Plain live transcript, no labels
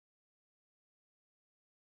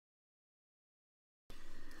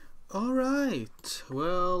Alright,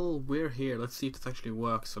 well, we're here. Let's see if this actually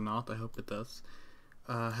works or not. I hope it does.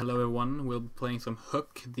 Hello everyone, we'll be playing some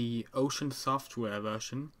Hook, the Ocean software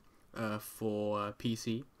version for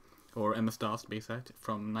PC, or MS-DOS basically,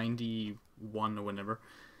 from 91 or whenever.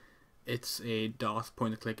 It's a DOS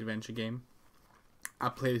point-and-click adventure game. I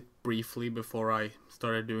played it briefly before I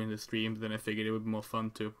started doing the streams, then I figured it would be more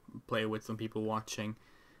fun to play with some people watching.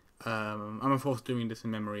 I'm of course doing this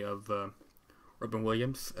in memory of Robin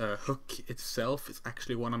Williams. Hook itself is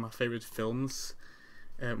actually one of my favorite films,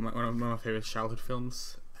 one of my favorite childhood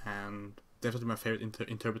films, and definitely my favorite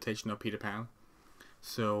interpretation of Peter Pan.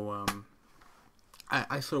 So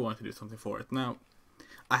I sort of wanted to do something for it. Now,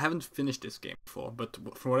 I haven't finished this game before, but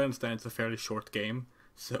from what I understand, it's a fairly short game,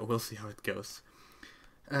 so we'll see how it goes.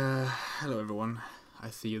 Hello everyone, I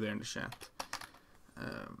see you there in the chat.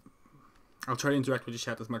 I'll try to interact with the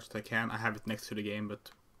chat as much as I can. I have it next to the game, but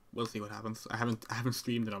we'll see what happens. I haven't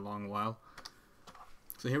streamed in a long while.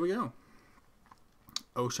 So here we go.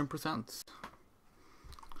 Ocean Presents.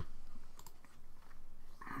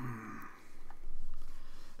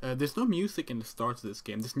 There's no music in the start of this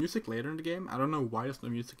game. There's music later in the game. I don't know why there's no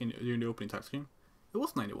music during the opening title screen. It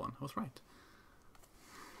was 91. I was right.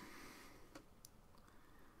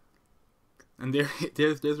 And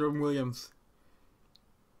there's Robin Williams.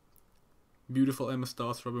 Beautiful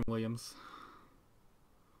MS-DOS Robin Williams.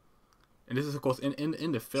 And this is of course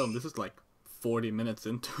in the film. This is like 40 minutes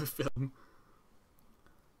into a film.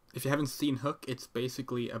 If you haven't seen Hook, it's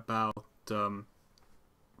basically about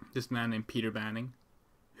this man named Peter Banning,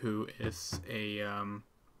 who is a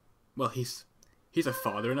well, he's a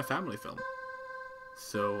father in a family film.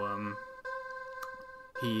 So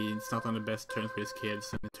he's not on the best terms with his kids,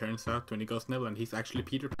 and it turns out when he goes to Neverland, he's actually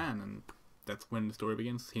Peter Pan, and that's when the story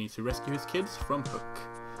begins. He needs to rescue his kids from Hook.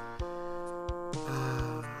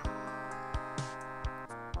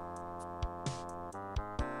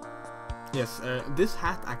 Yes, this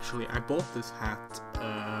hat actually, I bought this hat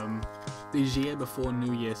the year before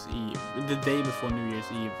New Year's Eve, the day before New Year's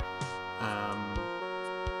Eve,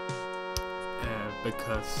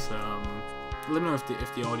 because let me know if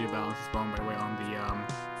the audio balance is wrong, by the way, on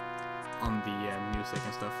the music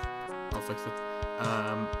and stuff. I'll fix it.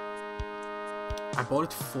 I bought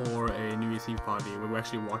it for a New Year's Eve party where we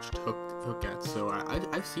actually watched Hook at, so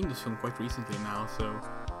I've seen this film quite recently now, so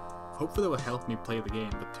hopefully that will help me play the game,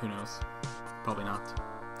 but who knows? Probably not.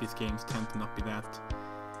 These games tend to not be that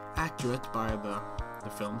accurate by the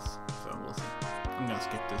films, so we'll see. I'm gonna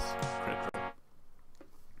skip this credit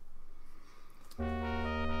roll.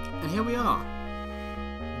 And here we are.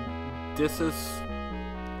 This is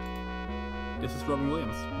Robin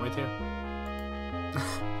Williams, right here.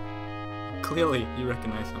 Clearly, you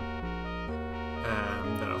recognize him.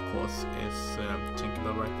 That of course is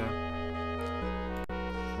Tinkerbell right there.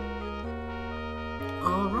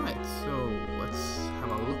 Alright, so let's have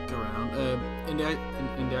a look around. In the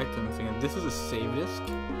item thing, this is a save disk.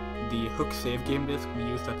 The Hook save game disk, we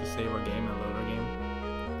use that to save our game and load our game.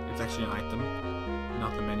 It's actually an item,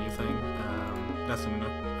 not a menu thing. That's a little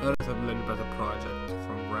bit of a project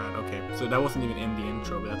from Brad. Okay, so that wasn't even in the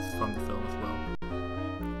intro, but that's from the film as well.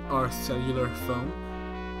 Our cellular phone,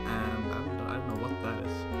 and I don't know what that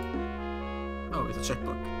is. Oh, it's a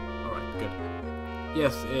checkbook. Alright, good.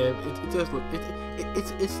 Yes, it does look.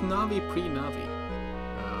 It's Navi pre-Navi.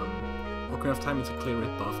 Ocarina of Time is a clear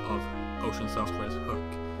rip-off of Ocean Software's Hook.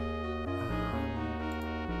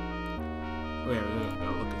 Oh yeah, we're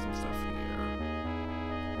gonna look at some stuff here.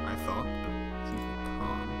 I thought, but it seems we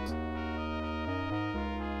can't.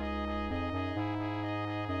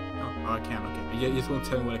 Oh, I can. Okay, but you just won't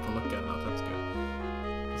tell me what I can look at now. That's good.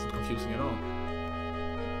 It's not confusing at all.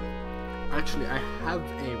 Actually, I have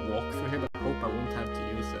a walkthrough here, but I hope I won't have to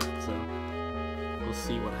use it, so we'll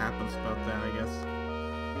see what happens about that, I guess.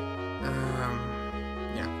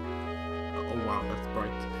 Yeah. Oh wow, that's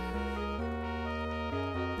bright.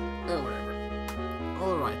 Oh, whatever.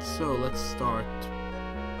 Alright, so let's start.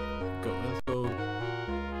 Let's go.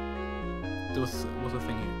 There was a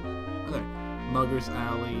thing here. Okay. Mugger's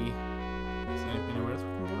Alley. Is there anywhere else we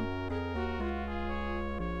can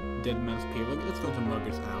go? Dead Man's Pier. Let's go to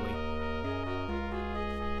Mugger's Alley.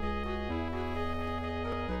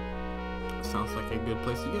 Sounds like a good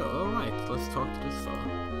place to go. Alright, let's talk to this fella.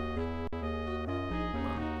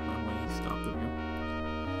 Well, when he stopped, there we go.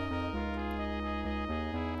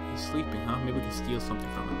 He's sleeping, huh? Maybe we can steal something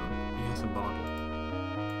from him then. He has a bottle.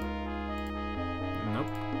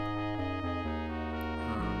 Nope.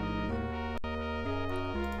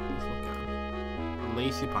 Let's look at him. A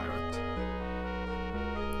lazy pirate.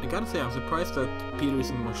 I gotta say, I'm surprised that Peter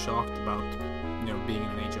isn't more shocked about, being in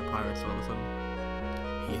an age of pirates all of a sudden.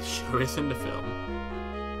 He sure is in the film.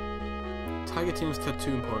 Tiger Team's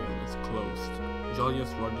Tattoo Emporium is closed. Julius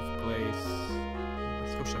Rogers Place.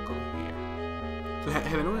 Let's go check over here. So have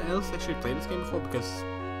anyone else actually played this game before? Because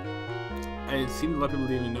it seemed a lot of people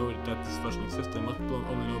didn't even know that this version existed. Most people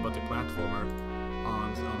only know about the platformer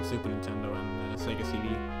on Super Nintendo and Sega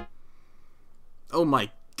CD. Oh my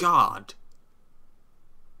god!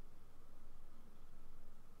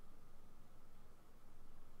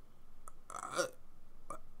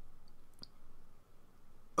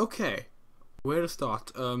 Okay, where to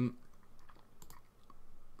start?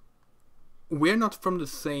 We're not from the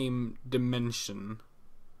same dimension.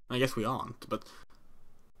 I guess we aren't, but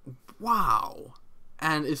wow!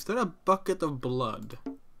 And is there a bucket of blood?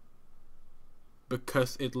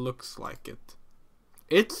 Because it looks like it.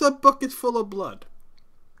 It's a bucket full of blood.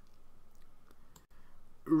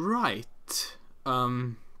 Right.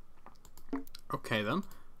 Okay then.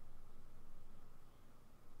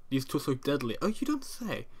 These tools look deadly. Oh, you don't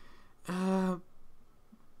say. I'm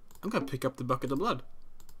gonna pick up the bucket of blood.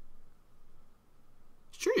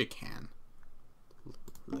 Sure you can.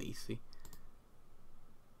 Lazy.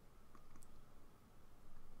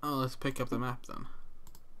 Oh, let's pick up the map then.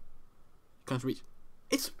 Can't reach.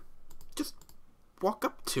 It's just walk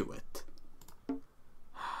up to it. Can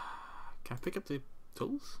I pick up the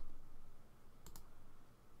tools?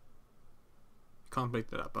 Can't pick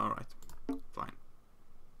that up. All right, fine.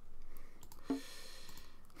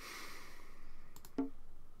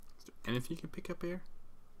 Is there anything you can pick up here?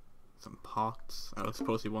 Some pots. I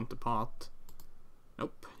suppose you want the pot.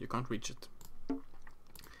 Nope, you can't reach it.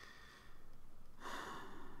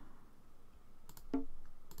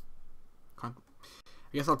 Can't.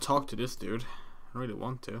 I guess I'll talk to this dude. I really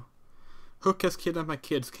want to. Hook has kidnapped my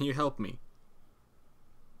kids. Can you help me?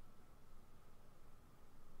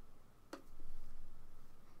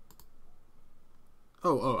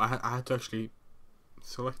 Oh, I had to actually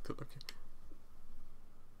select it. Okay.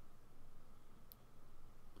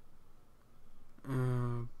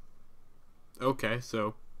 Okay,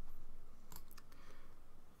 so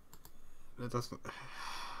that doesn't.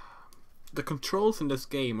 The controls in this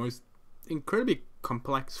game are incredibly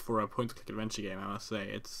complex for a point-and-click adventure game. I must say,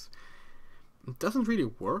 it doesn't really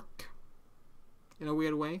work in a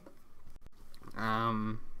weird way.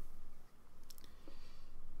 But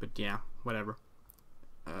yeah, whatever.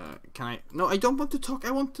 Can I? No, I don't want to talk.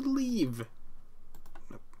 I want to leave.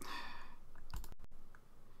 Nope.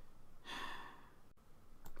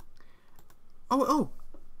 Oh,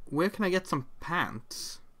 where can I get some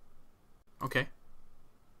pants? Okay.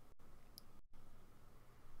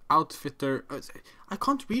 Outfitter. I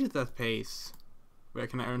can't read at that pace. Where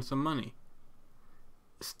can I earn some money?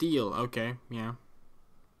 Steel. Okay, yeah.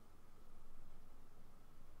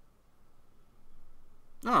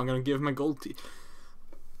 Oh, I'm gonna give him a gold teeth.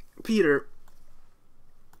 Peter.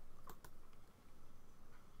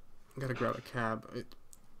 Gotta grab a cab.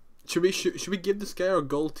 Should we give this guy our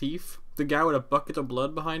gold teeth? The guy with a bucket of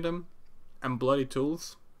blood behind him and bloody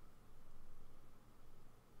tools?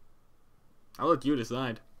 I'll let you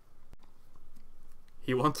decide.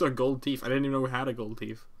 He wants our gold teeth. I didn't even know we had a gold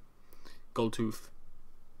teeth. Gold tooth.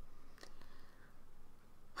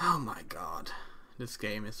 Oh my god. This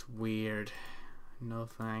game is weird. No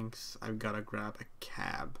thanks. I've gotta grab a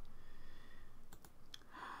cab.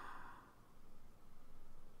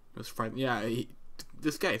 It was frightening. Yeah,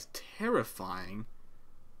 this guy is terrifying.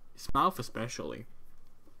 His mouth especially.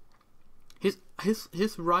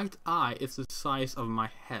 His right eye is the size of my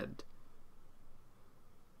head.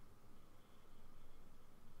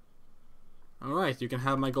 Alright, you can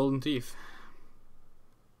have my golden teeth.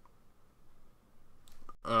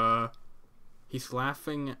 He's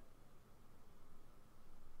laughing.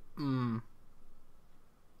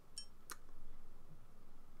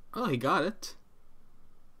 Oh, he got it.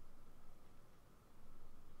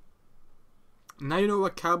 Now you know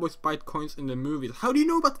what cowboys bite coins in the movies. How do you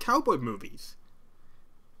know about cowboy movies?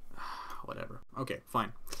 Whatever. Okay,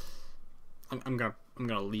 fine. I'm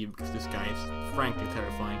gonna leave because this guy is frankly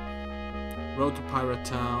terrifying. Road to Pirate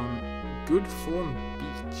Town. Good Form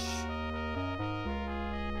Beach.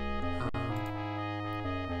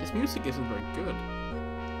 This music isn't very good.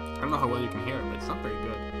 I don't know how well you can hear it, but it's not very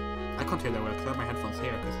good. I can't hear that well because I have my headphones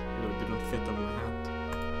here because they don't fit over my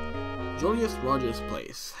hat. Julius Rogers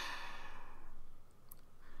Place.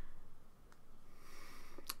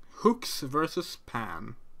 Hooks versus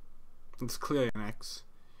Pan. It's clearly an X.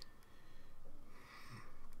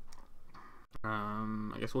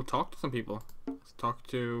 I guess we'll talk to some people. Let's talk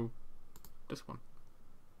to this one.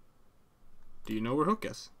 Do you know where Hook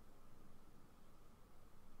is?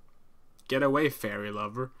 Get away, fairy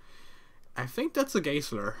lover. I think that's a gay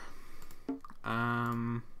slur. I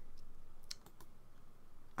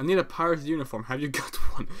need a pirate's uniform. Have you got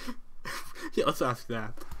one? Yeah, let's ask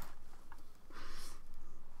that.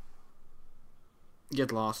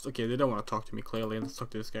 Get lost. Okay, they don't want to talk to me clearly. Let's talk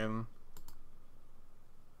to this guy then.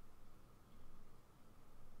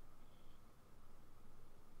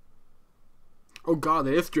 Oh god,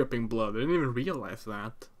 it is dripping blood. I didn't even realize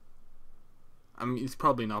that. I mean, it's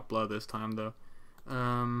probably not blood this time though.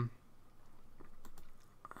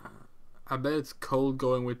 I bet it's cold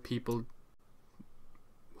going with people.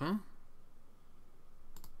 Huh?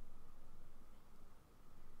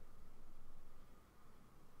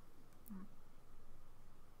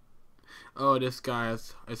 Oh, this guy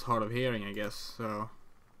is hard of hearing, I guess, so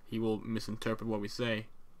he will misinterpret what we say.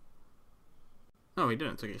 No, he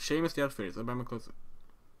didn't. Okay, Seamus the Outfitters. I buy my clothes.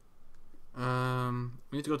 We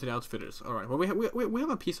need to go to the Outfitters. All right. Well, we have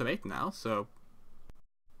a piece of 8 now, so.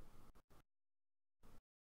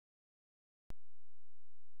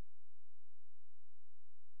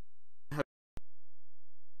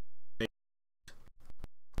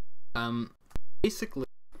 Basically,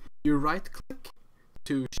 you right click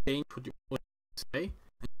to change what you want to say,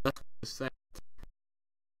 and that's what you say.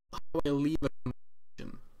 How do I leave a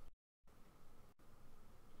conversation?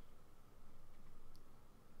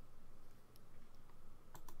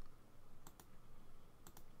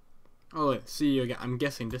 Oh, see you again. I'm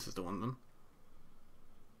guessing this is the one then.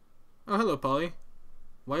 Oh, hello, Polly.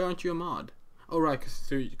 Why aren't you a mod? Oh, right,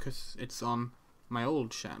 because it's on my old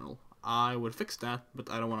channel. I would fix that, but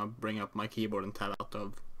I don't want to bring up my keyboard and tab out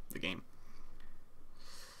of the game.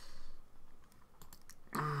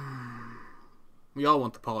 We all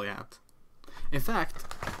want the Polly hat. In fact,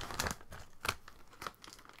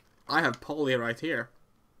 I have Polly right here.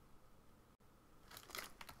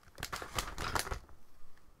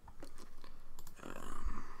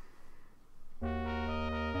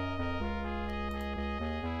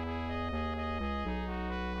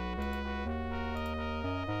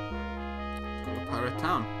 Pirate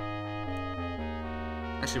Town.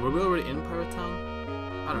 Actually, were we already in Pirate Town?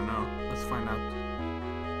 I don't know. Let's find out.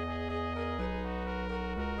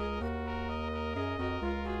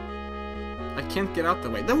 I can't get out the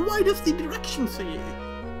way. Then why does the direction say it?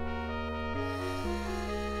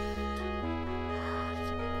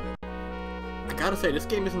 I gotta say, this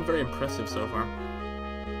game isn't very impressive so far.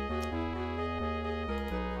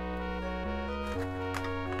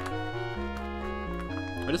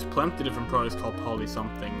 There's plenty of different products called Polly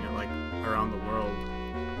something, like, around the world.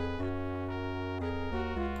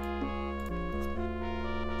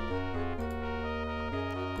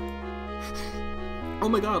 Oh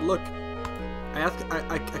my god, look!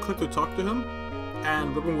 I clicked to talk to him,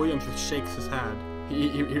 and Robin Williams just shakes his head.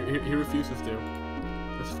 He refuses to.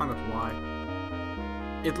 Let's find out why.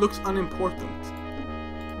 It looks unimportant.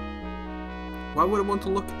 Why would I want to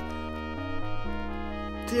look?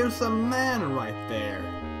 There's a man right there.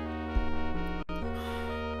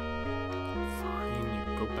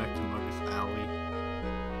 Go back to Marcus Alley.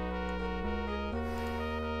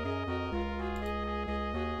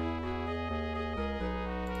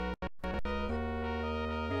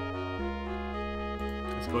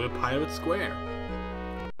 Let's go to Pirate Square.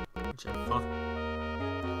 Which I thought.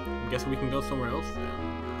 I'm guessing we can go somewhere else then.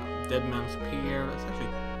 Dead Man's Pier. Let's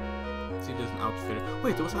actually see if there's an outfitter.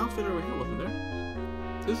 Wait, there was an outfitter over here, wasn't there?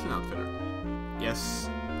 This is an outfitter. Yes.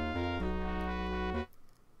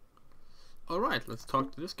 Alright, let's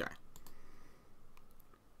talk to this guy.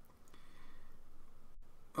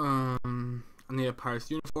 I need a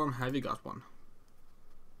pirate's uniform. Have you got one?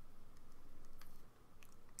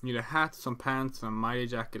 Need a hat, some pants, and a mighty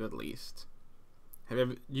jacket at least.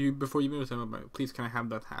 Have before you move to please can I have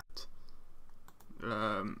that hat?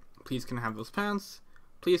 Please can I have those pants?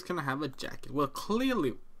 Please can I have a jacket? Well,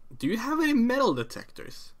 clearly, do you have any metal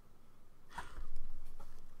detectors?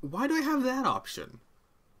 Why do I have that option?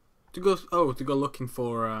 To go looking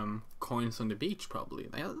for coins on the beach, probably.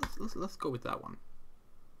 Yeah, let's go with that one.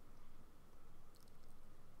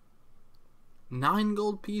 9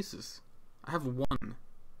 gold pieces. I have 1.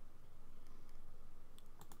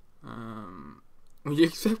 Will you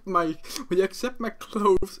accept my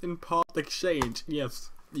clothes in part exchange?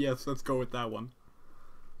 Yes, let's go with that one.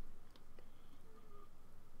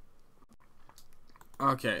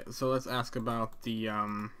 Okay, so let's ask about the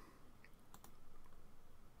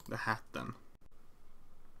hat then.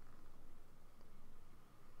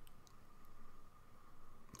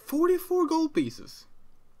 $44 gold pieces.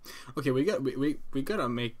 Okay, we gotta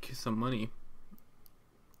make some money.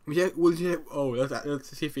 Yeah, oh,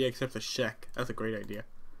 let's see if he accepts a check. That's a great idea.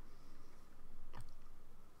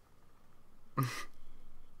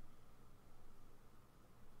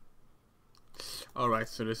 Alright,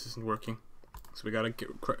 so this isn't working. So we gotta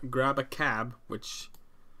grab a cab, which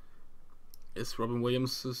is Robin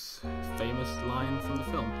Williams' famous line from the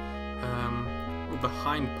film. We're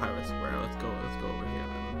behind Pirate Square. Let's go over here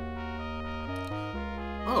then.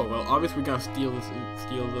 Oh well, obviously we gotta steal the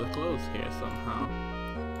clothes here somehow.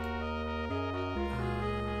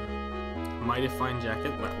 Mighty fine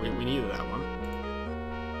jacket. Well, we needed that one.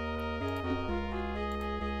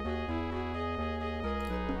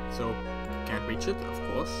 So can't reach it, of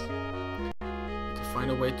course. Need to find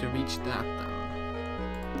a way to reach that then.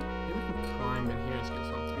 Maybe we can climb in here and steal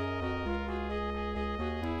something.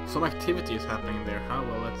 Some activity is happening there. How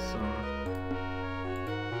well? Let's how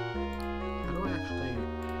do I actually?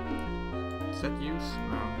 Is that use?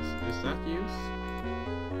 No. Is that use?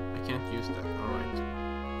 I can't use that. All right.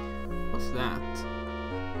 What's that?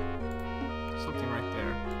 Something right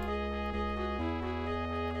there.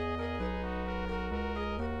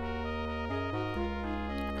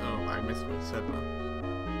 Oh, I missed what it said now.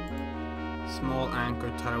 Small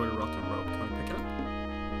anchor tied with a rotten rope. Can we pick it up?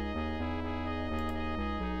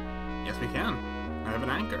 Yes, we can. I have an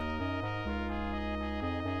anchor.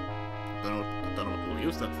 Don't know what we'll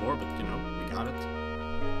use that for, but you know, we got it.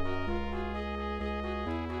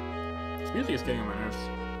 This music is getting on my nerves.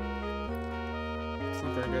 It's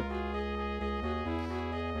not very good.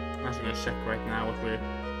 I'm actually gonna check right now what we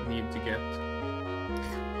need to get.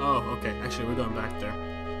 Oh, okay. Actually, we're going back there.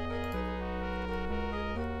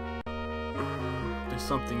 There's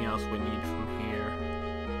something else we need from here.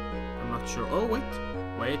 I'm not sure. Oh, wait.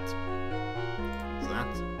 Wait. What's that?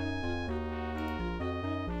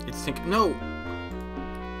 It's Tink. No!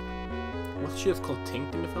 What's she called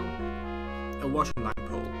Tink in the film? A washing line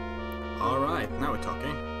pole. Alright, now we're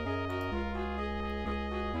talking.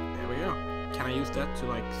 There we go. Can I use that to,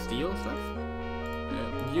 like, steal stuff?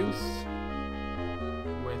 Use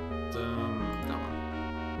with, that one.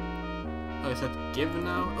 Oh, is that give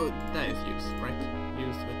now? Oh, that is use, right?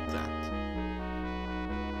 Use with that.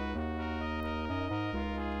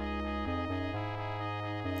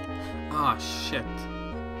 Ah, shit.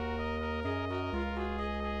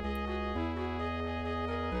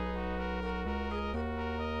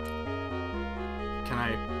 Can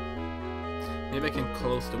I... Maybe I can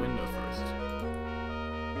close the window first.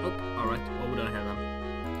 Nope. Alright, well we're done here then.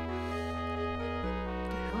 What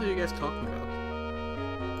the hell are you guys talking about?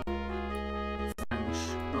 French.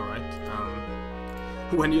 Alright.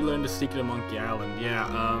 When you learn the secret of Monkey Island. Yeah,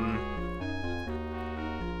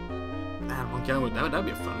 man, Monkey Island, that'd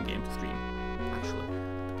be a fun game to stream, actually.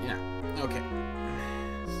 Yeah, okay.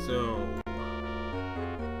 So...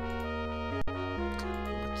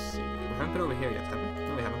 Let's see. We haven't been over here yet, have we?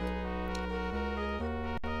 No, we haven't.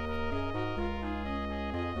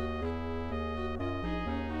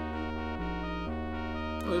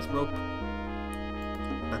 Oh, this rope.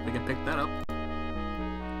 Bet we can pick that up.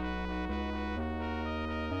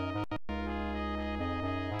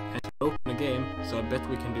 And it's rope in the game, so I bet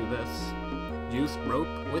we can do this. Use rope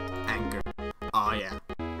with anchor. Ah, yeah.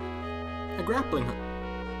 A grappling hook.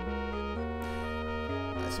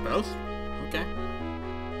 I suppose. Okay.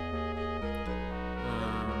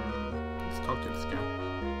 Let's talk to this guy.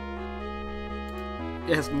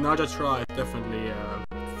 Yes, Naja Try is definitely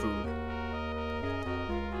food.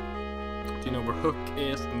 Do you know where Hook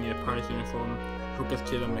is? I need a pirate uniform. Hook has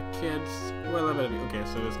killed my kids. Well, I better be okay.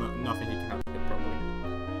 So there's nothing he can help with, probably.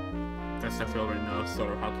 That's stuff we already know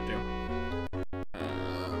sort of how to do.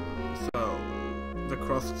 So the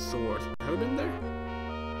crossed sword. Have we been there?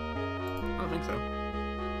 I don't think so.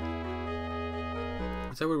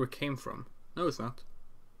 Is that where we came from? No, it's not.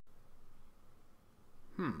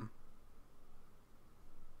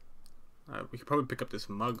 We could probably pick up this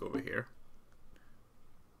mug over here.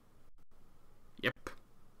 Yep.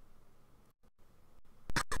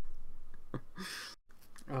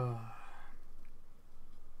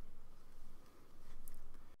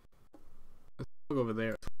 Let's mug over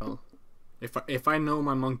there as well. If I know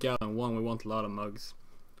my Monkey Island 1, we want a lot of mugs.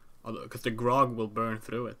 Although, because the grog will burn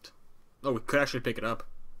through it. Oh, we could actually pick it up.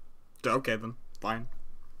 Okay then, fine.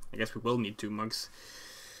 I guess we will need 2 mugs.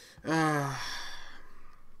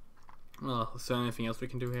 Well, is there anything else we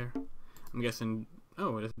can do here? I'm guessing...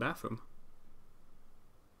 Oh, there's a bathroom.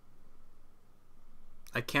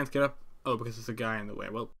 I can't get up. Oh, because there's a guy in the way.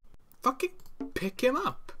 Well, fucking pick him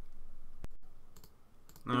up.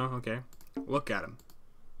 No, okay. Look at him.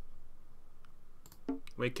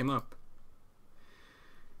 Wake him up.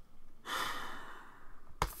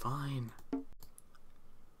 Fine.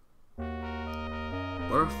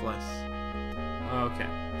 Worthless. Okay,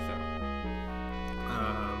 so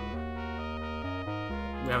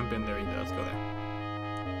we haven't been there either. Let's go there.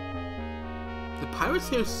 The pirates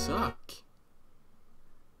here suck.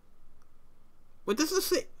 Wait, this is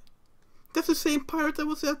the same. That's the same pirate that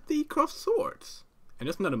was at the Crossed Swords. And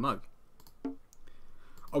that's not a mug.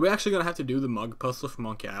 Are we actually gonna have to do the mug puzzle for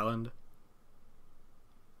Monkey Island?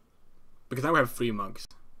 Because now we have 3 mugs.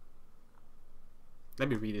 That'd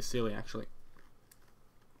be really silly, actually.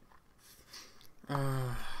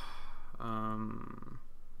 That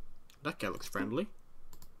guy looks friendly.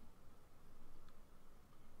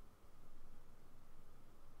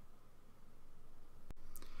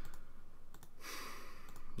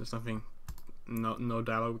 There's nothing, no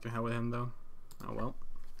dialogue we can have with him though. Oh well.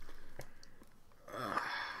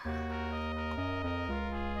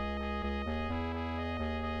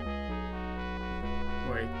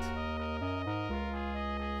 Wait.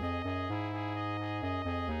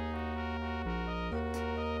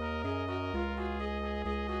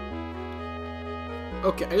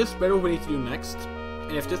 Okay, I just read what we need to do next,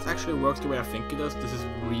 and if this actually works the way I think it does, this is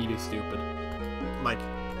really stupid. Like,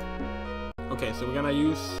 okay, so we're gonna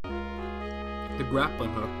use the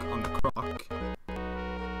grappling hook on the croc.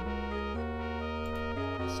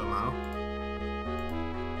 Somehow.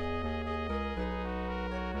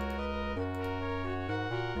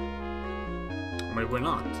 Maybe we're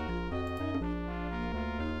not.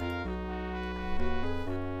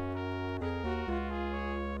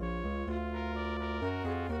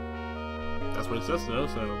 That's what it says though,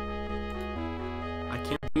 so I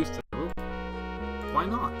can't use the rope. Why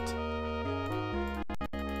not?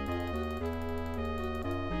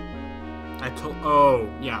 Oh,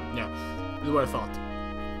 yeah. This is what I thought.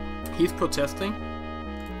 He's protesting.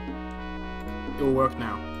 It will work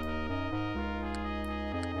now.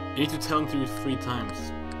 You need to tell him to do it 3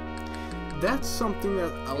 times. That's something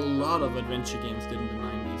that a lot of adventure games did in the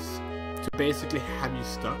 90s. To basically have you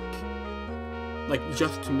stuck. Like,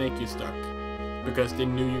 just to make you stuck. Because they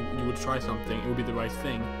knew you would try something, it would be the right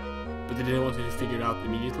thing. But they didn't want you to figure it out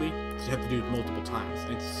immediately. So you have to do it multiple times.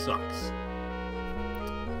 And it sucks.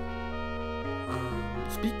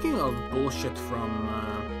 Speaking of bullshit from,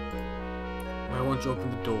 why won't you open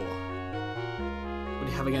the door? What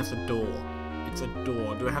do you have against a door? It's a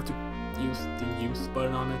door. Do I have to use the use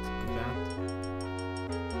button on it? Like that?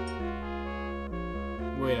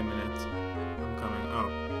 Wait a minute. I'm coming. Oh.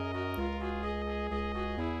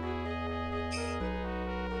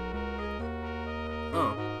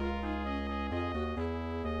 Oh.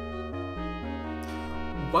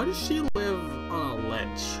 Why does she live on a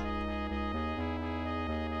ledge?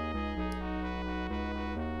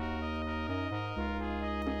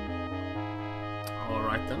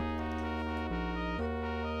 Alright then.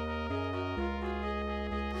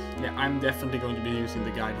 Yeah, I'm definitely going to be using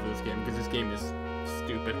the guide for this game, because this game is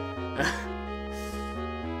stupid.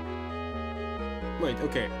 Wait,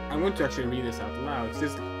 okay, I'm going to actually read this out loud. It's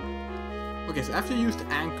just... Okay, so after you use the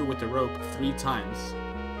anchor with the rope 3 times...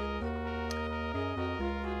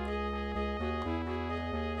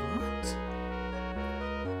 What?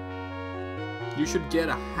 You should get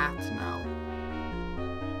a hat now.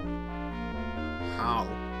 How?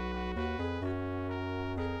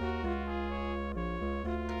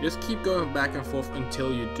 Just keep going back and forth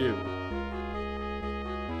until you do.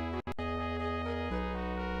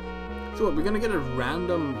 So what, we're gonna get a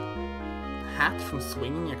random hat from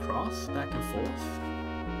swinging across, back and forth?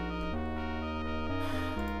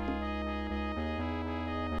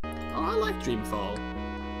 Oh, I like Dreamfall.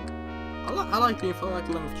 I like Dreamfall, I like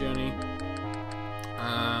Length Journey.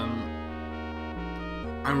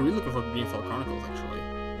 I'm really looking forward to Dreamfall Chronicles, actually.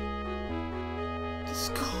 This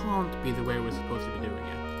can't be the way we're supposed to be doing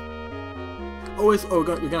it. Oh,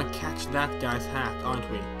 we're gonna catch that guy's hat, aren't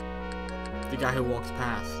we? The guy who walks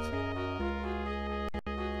past.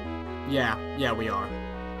 Yeah, we are.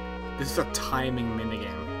 This is a timing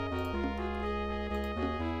minigame.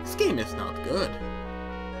 This game is not good.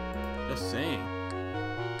 Just saying.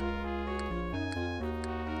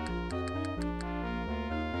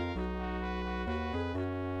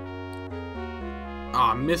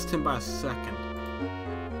 Ah, missed him by a second.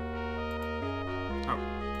 Oh,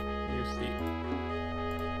 you see.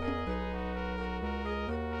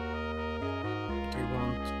 We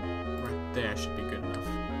want right there should be good enough.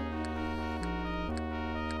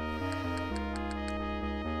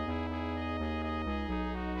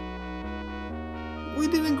 We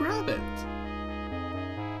didn't grab it.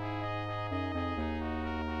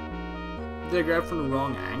 Did I grab from the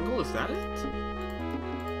wrong angle? Is that it?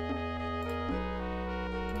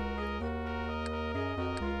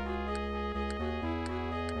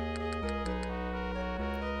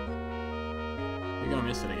 You're gonna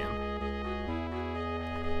miss it again.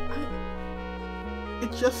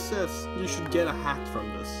 It just says you should get a hat from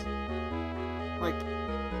this. Like...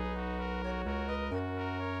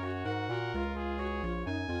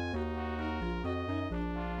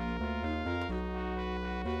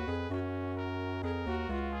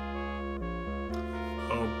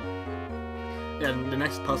 Oh. Yeah, the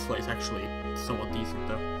next puzzle is actually somewhat decent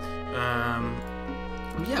though.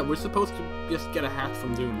 Yeah, we're supposed to just get a hat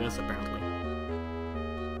from doing this apparently.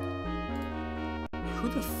 Who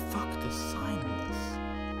the fuck designed this?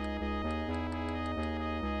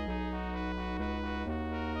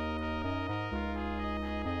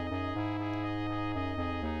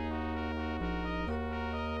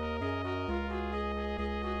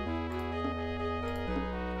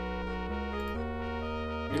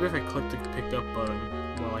 Maybe if I click the pick up button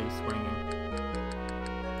while he's swinging.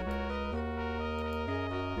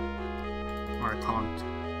 Or I can't.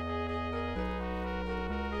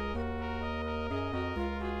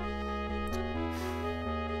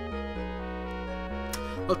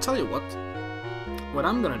 I'll tell you what. What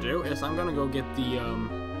I'm gonna do is I'm gonna go get the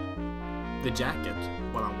jacket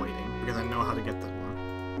while I'm waiting, because I know how to get that one.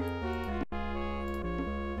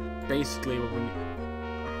 Basically, what we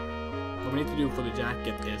need to do for the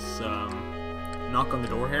jacket is knock on the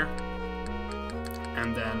door here,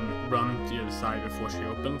 and then run to the other side before she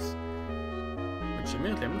opens. Which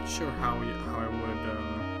admittedly, I'm not sure how I would.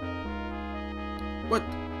 What?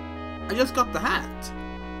 I just got the hat.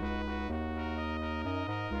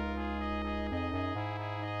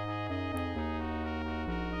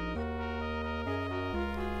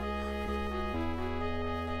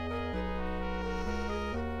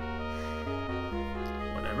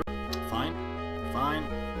 Fine.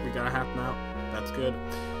 We got a hat now. That's good.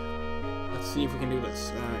 Let's see if we can do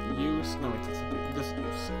this. Use. No, it's just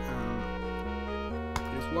use.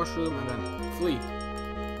 Use washroom and then flee.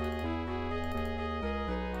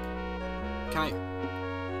 Can I?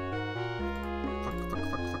 Fuck.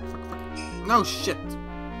 No shit.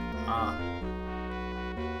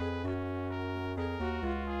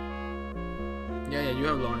 Yeah. You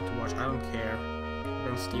have learned to watch. I don't care. I'm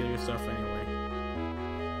gonna steal your stuff anyway.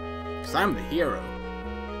 Because I'm the hero.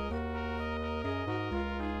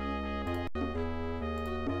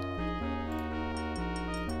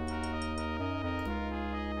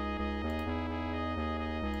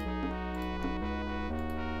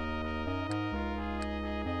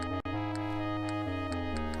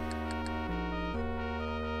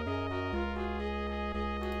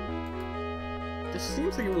 This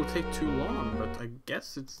seems like it will take too long, but I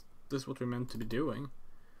guess this is what we're meant to be doing.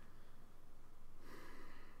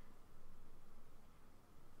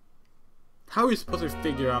 How are you supposed to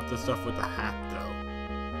figure out the stuff with the hat, though?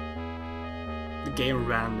 The game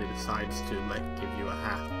randomly decides to, like, give you a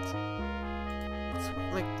hat. It's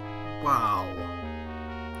like, wow.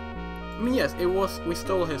 I mean, yes, we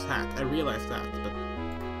stole his hat, I realized that, but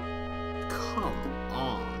come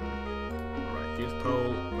on. Alright, use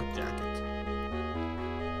pole with jacket.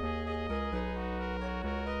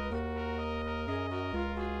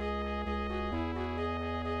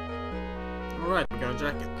 Alright, we got a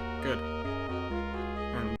jacket. Good.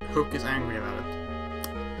 And Hook is angry about it.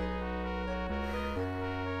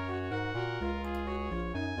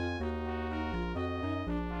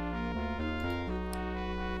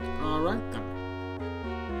 Alright then.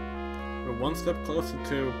 We're one step closer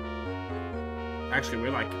to... Actually,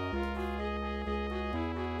 we're like...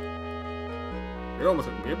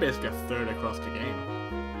 We're basically a third across the game.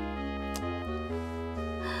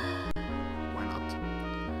 Why not?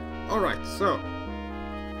 Alright, so...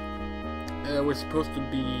 we're supposed to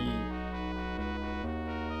be...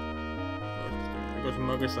 Go to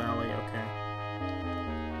Mugger's Alley, okay.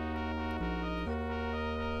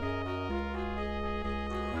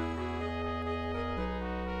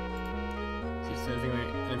 See if there's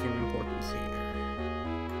anything important to see here.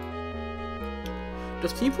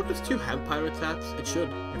 Does Team Fortress 2 have pirate hats? It should,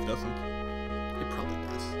 if it doesn't. It probably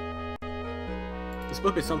does. There's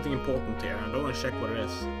supposed to be something important here, and I don't want to check what it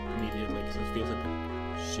is immediately, because it feels a bit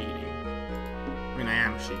cheating. I mean, I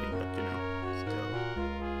am cheating, but you know, still.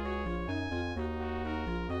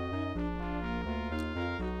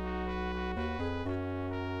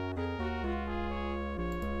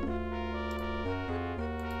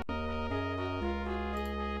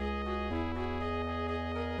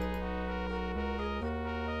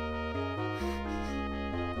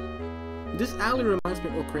 This alley reminds me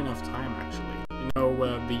of Ocarina of Time, actually. You know,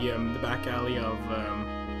 the back alley of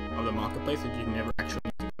the marketplace that you never actually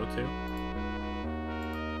need to go to.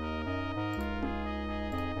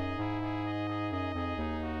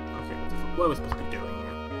 Okay, what are we supposed to be doing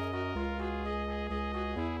here?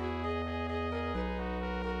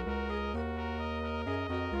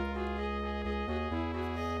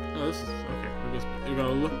 Oh, this is okay. We're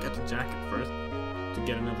gonna look at the jacket first to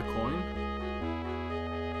get another coin.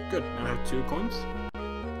 Good, now I have 2 coins.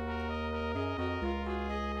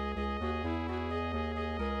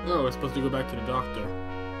 Oh, we're supposed to go back to the doctor.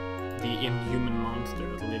 The inhuman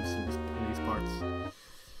monster that lives in these parts.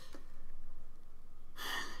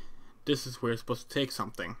 This is where it's supposed to take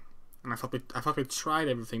something. And I thought we tried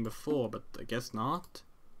everything before, but I guess not.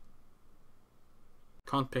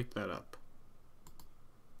 Can't pick that up.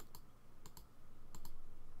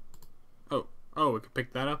 Oh, we could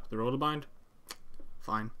pick that up, the roller bind?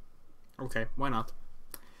 Fine. Okay, why not?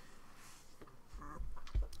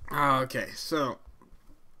 Okay, so...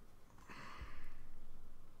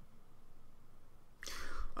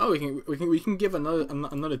 Oh, we can give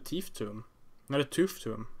another teeth to him. Another tooth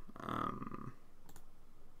to him.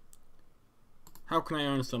 How can I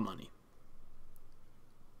earn some money?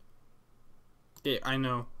 Yeah, I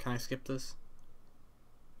know. Can I skip this?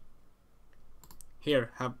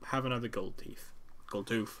 Here, have another gold teeth. Gold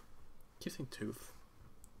tooth. I keep saying tooth.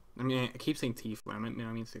 I mean, I keep saying teeth, but I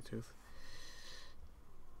mean say tooth.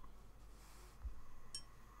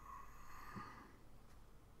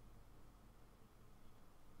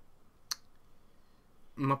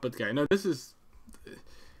 Muppet guy. No, this is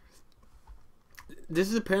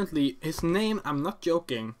apparently his name. I'm not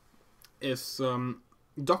joking. Is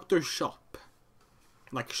Dr. Shop,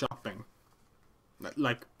 like shopping,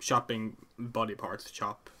 like shopping body parts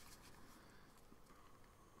shop.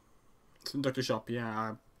 So Dr. Shop,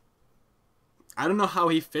 yeah. I don't know how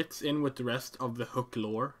he fits in with the rest of the Hook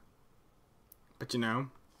lore, but you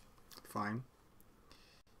know, fine.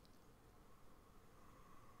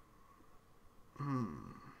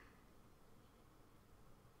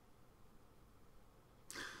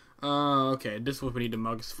 Okay, this is what we need the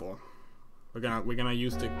mugs for. We're gonna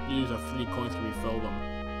use our 3 coins to refill them.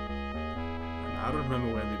 And I don't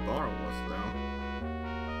remember where the bar was though.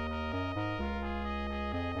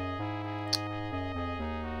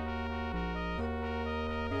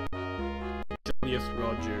 Julius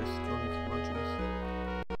Rogers. You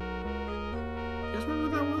guys remember who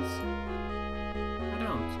that was? I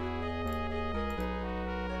don't.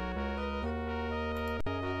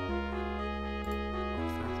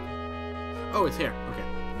 Oh, it's here. Okay,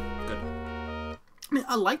 good. I mean,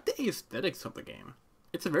 I like the aesthetics of the game.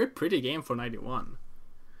 It's a very pretty game for 91.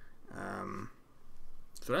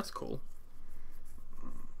 So that's cool.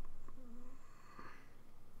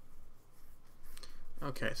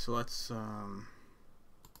 Okay, so let's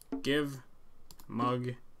give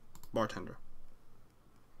mug bartender.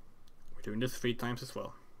 We're doing this 3 times as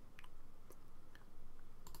well.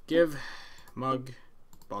 Give mug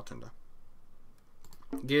bartender.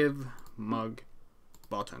 Give mug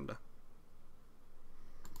bartender.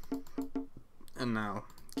 And now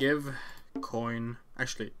give coin.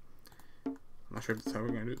 Actually, I'm not sure if that's how we're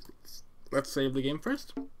gonna do it. Let's save the game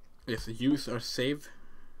first. Yes, use our save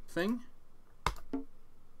thing.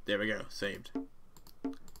 There we go, saved.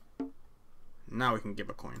 Now we can give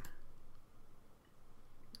a coin.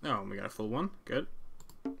 Oh, we got a full one. Good.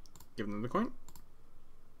 Give another coin.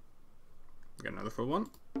 Got another full one.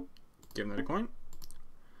 Give another coin.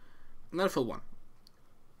 Another full one.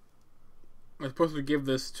 I'm supposed to give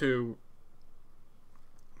this to...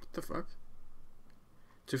 What the fuck?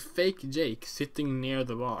 To fake Jake sitting near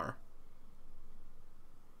the bar.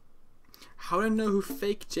 How do I know who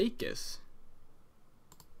fake Jake is?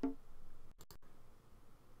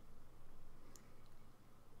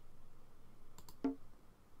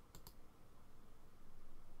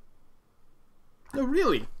 No,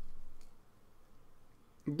 really?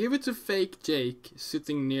 Give it to fake Jake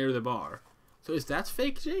sitting near the bar. So is that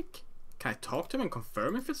fake Jake? Can I talk to him and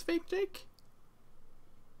confirm if it's fake Jake?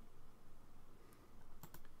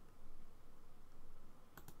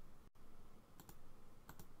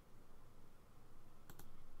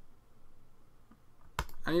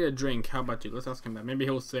 I need a drink. How about you? Let's ask him that. Maybe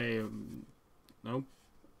he'll say no.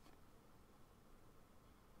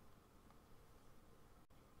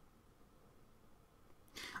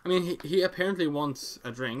 I mean, he apparently wants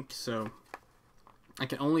a drink, so I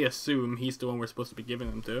can only assume he's the one we're supposed to be giving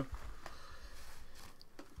them to.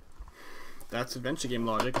 That's adventure game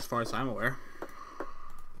logic, as far as I'm aware.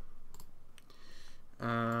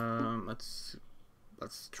 Let's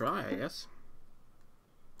try, I guess.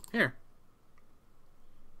 Here.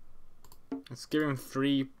 Let's give him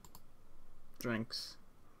 3 drinks.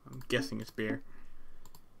 I'm guessing it's beer.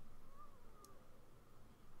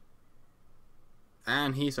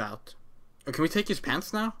 And he's out. Oh, can we take his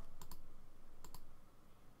pants now?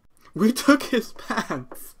 We took his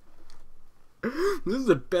pants! This is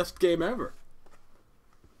the best game ever.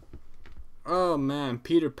 Oh man,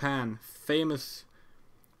 Peter Pan, famous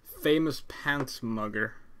pants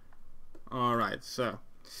mugger. All right, so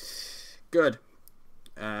good.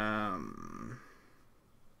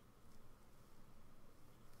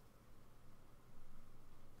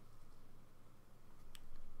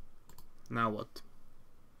 Now what?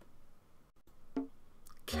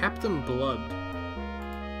 Captain Blood.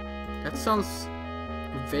 That sounds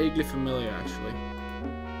vaguely familiar, actually.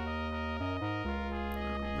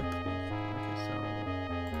 Okay, so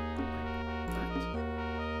like that.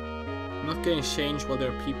 I'm not getting changed while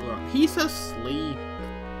there are people around. He's asleep.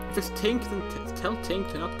 If it's Tink, then tell Tink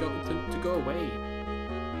to not go to go away.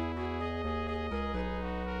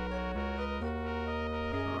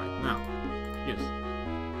 All right, now, yes.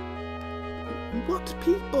 What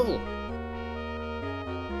people?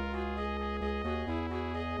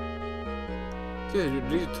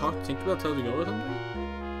 Did you talk to Tink about tell to go or something?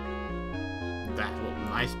 That was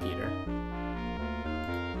nice, Peter.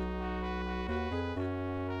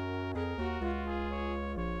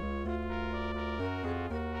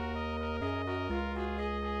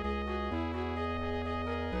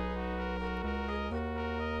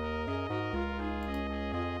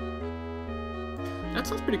 That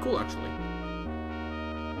sounds pretty cool, actually.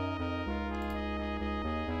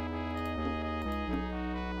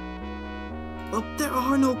 Well, there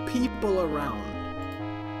are no people around.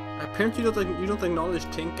 Apparently, you don't acknowledge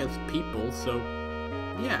Tink as people, so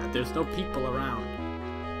yeah, there's no people around.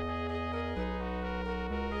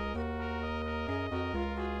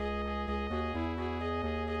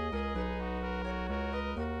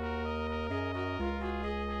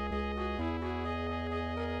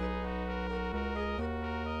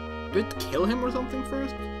 Did it kill him or something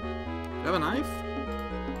first? Do you have a knife?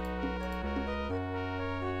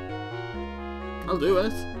 I'll do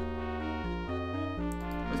it. I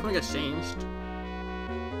just want to get changed.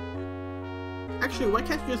 Actually, why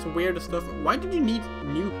can't you just wear the stuff? Why did you need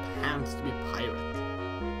new pants to be a pirate?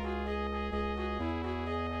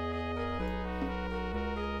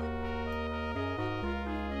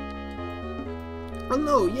 Oh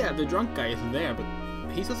no, yeah, the drunk guy is there, but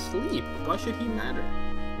he's asleep. Why should he matter?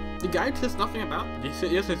 The guy says nothing about it. He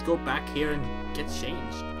just says go back here and get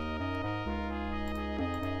changed.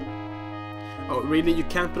 Oh, really? You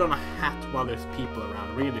can't put on a hat while there's people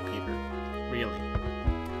around. Really, Peter? Really?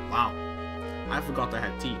 Wow. I forgot I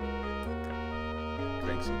had tea. Okay.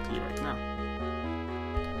 Drink some tea right now.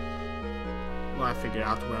 Well, I figured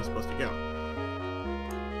out where I'm supposed to go.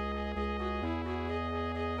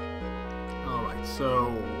 Alright,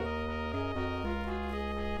 so...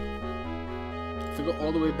 if we go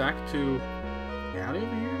all the way back to the alley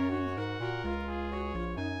over here, maybe?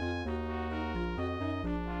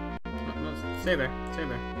 No, stay there, stay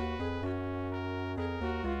there.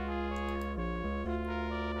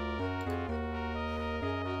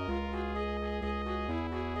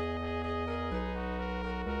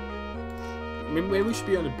 Maybe we should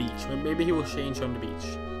be on the beach. Maybe he will change on the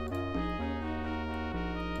beach.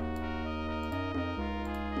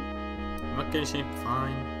 I'm not getting changed.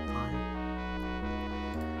 Fine, fine.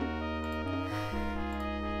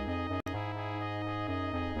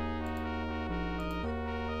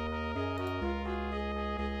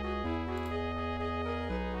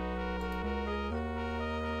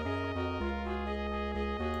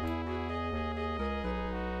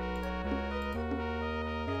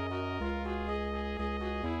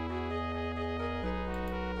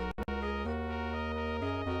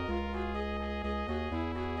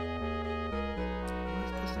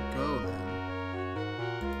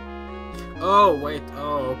 Oh, wait.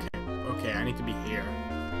 Oh, okay. Okay, I need to be here.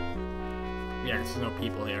 Yeah, there's no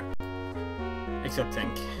people here. Except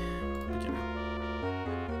Tink. But, you know.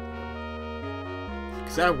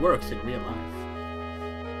 Because that works in real life.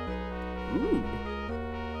 Ooh.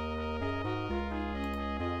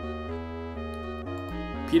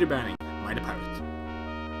 Peter Banning, Mighty Pirate.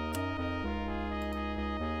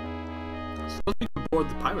 So we can board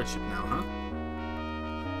the pirate ship now, huh?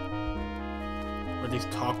 Or at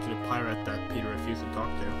least talk to the pirate that Peter refused to talk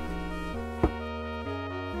to.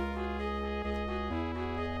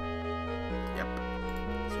 Yep.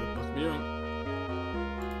 That's what we're supposed to be doing.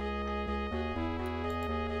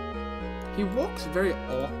 He walks very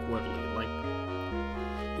awkwardly, like...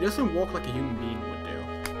 he doesn't walk like a human being would do.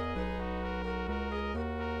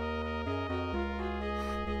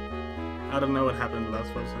 I don't know what happened in the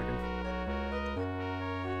last 5 seconds.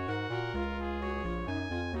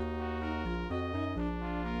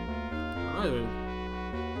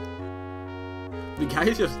 The guy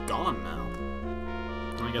is just gone now.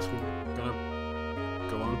 I guess we're gonna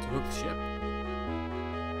go on to Hook's ship.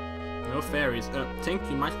 No fairies. Tink,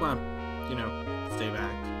 you might you know, stay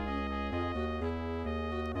back.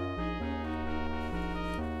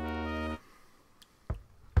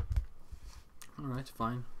 Alright,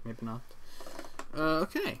 fine. Maybe not.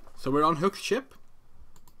 Okay, so we're on Hook's ship.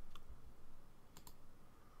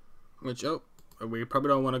 Which, oh, we probably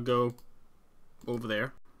don't want to go over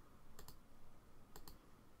there.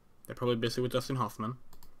 They're probably busy with Dustin Hoffman.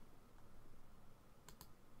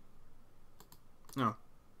 No.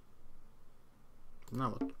 Now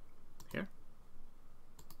what? Here?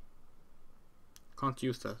 Can't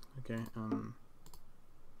use that. Okay,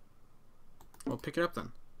 well, pick it up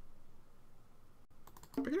then.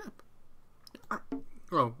 Pick it up.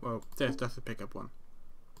 Oh, that's the pickup one.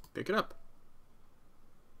 Pick it up.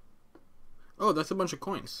 Oh, that's a bunch of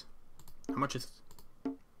coins. How much is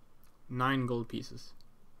it? 9 gold pieces.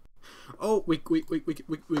 Oh, we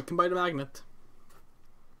can buy the magnet.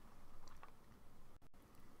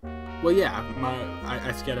 Well, yeah,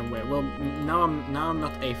 I scared him away. Well, now I'm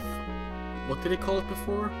not a. What did he call it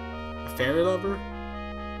before? A fairy lover?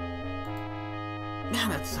 Yeah,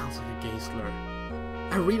 that sounds like a gay slur.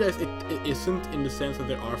 I realize it isn't in the sense that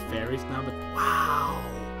there are fairies now, but wow!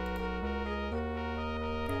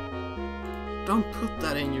 Don't put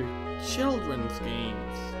that in your children's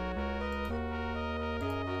games.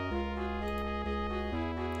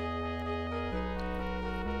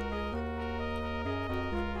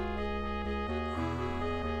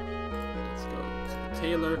 Let's go to the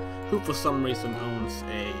tailor, who for some reason owns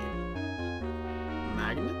a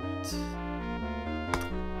magnet.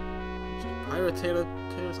 Pirate tailors.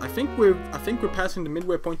 I think we're passing the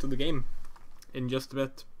midway point of the game in just a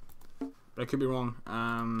bit, but I could be wrong.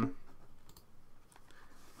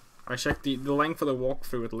 I checked the length of the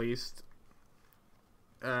walkthrough at least.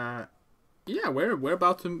 Yeah, we're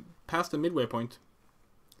about to pass the midway point.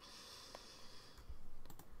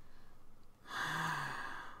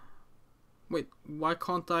 Wait, why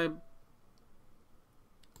can't I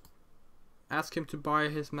ask him to buy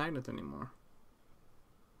his magnet anymore?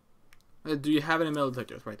 Do you have any metal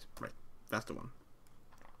detectors? Right, that's the one.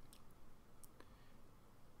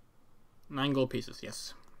 9 gold pieces,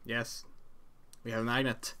 yes. We have a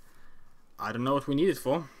magnet. I don't know what we need it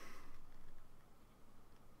for.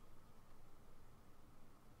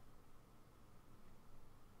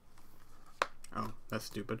 Oh, that's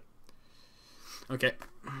stupid. Okay.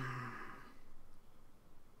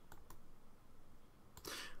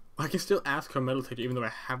 I can still ask her metal detector even though I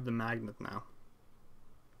have the magnet now.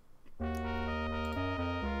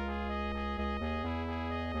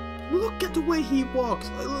 Look at the way he walks.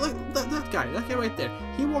 That guy right there.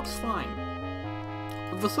 He walks fine.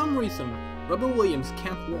 But for some reason, Robin Williams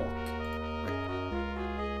can't walk. Like,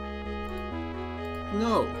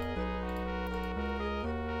 no.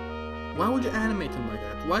 Why would you animate him like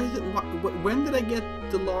that? Why is it? When did I get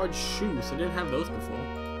the large shoes? I didn't have those before.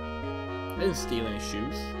 I didn't steal any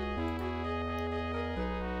shoes.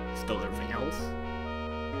 I stole everything else.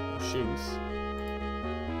 No shoes.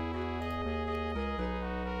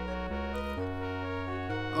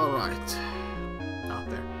 Alright. Out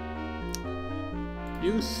there.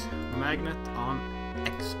 Use magnet on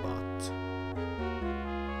X-spot.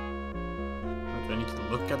 Do I need to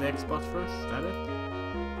look at the X-spot first? Is that it?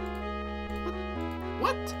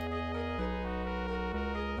 What?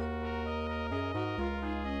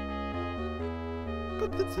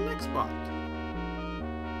 But it's an X-spot.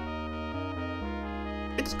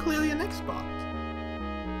 It's clearly an X-spot.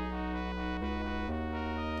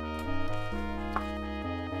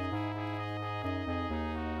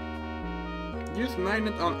 Use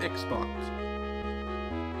magnet on X-spot.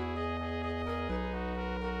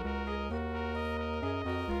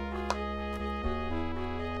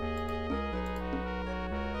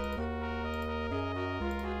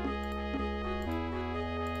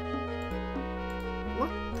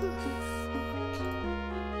 What the fuck?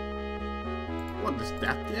 What, is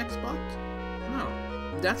that the X-spot? No,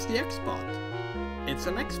 that's the X-spot. It's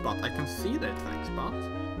an X-spot. I can see that it's an X-spot.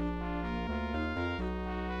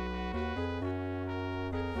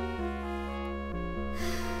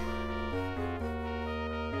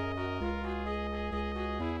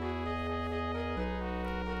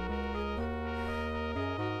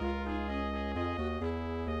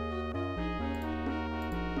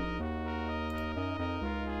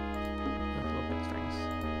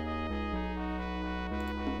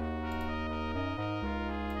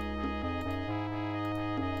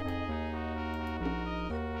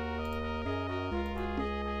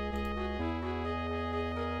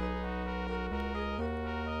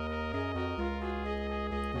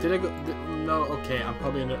 Did I go? No, okay. I'm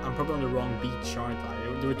probably on the wrong beach, aren't I?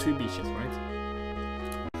 There were 2 beaches,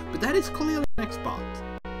 right? But that is clearly an X-spot.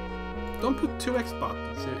 don't put two X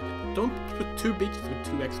spots. Don't put two beaches with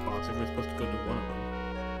two X spots if we're supposed to go to one of them.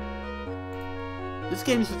 This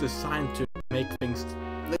game is just designed to make things.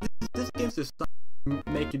 Like, this game's designed to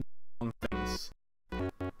make you do wrong things.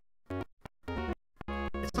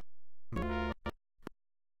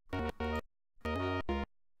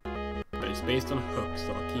 But it's based on a hook,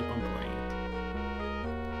 so I'll keep on playing it.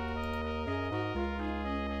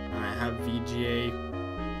 And I have VGA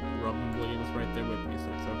Robin Williams right there with me, so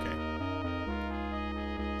it's okay.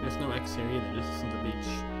 There's no X here either, this isn't the beach.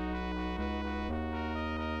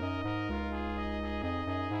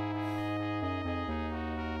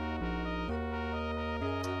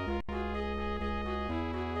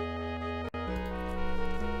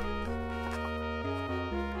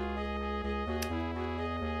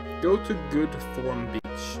 Go to Good Form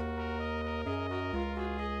Beach.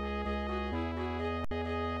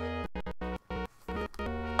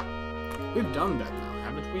 We've done that now,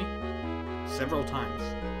 haven't we? Several times.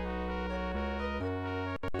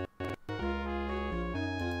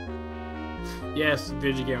 Yes,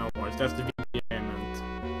 Video Game Awards. That's the VGA I meant.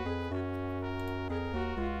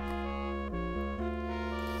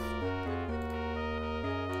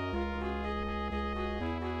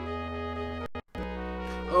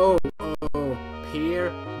 Oh,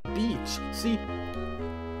 Pier Beach. See,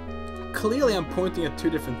 clearly I'm pointing at two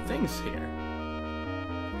different things here.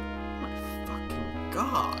 My fucking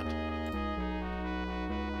god.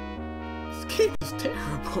 This game is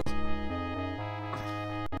terrible.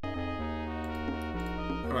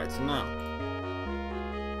 Alright, so now.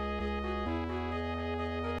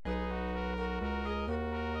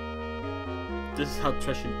 This is how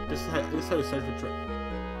treasure. This is how you search for treasure.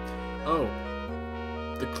 Oh.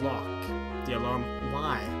 The clock, the alarm,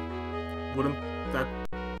 why? Wouldn't that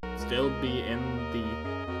still be in the...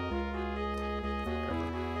 Whatever.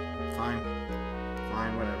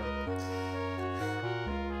 Fine, whatever.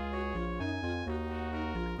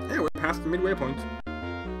 Yeah, we're past the midway point.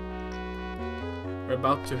 We're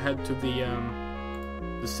about to head to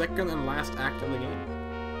the second and last act of the game.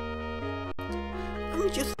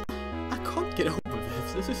 I can't get over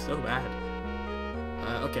this is so bad.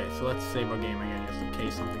 Okay, so let's save our game again, just in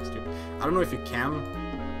case something stupid. I don't know if you can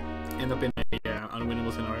end up in a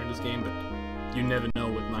unwinnable scenario in this game, but you never know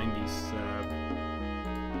with 90s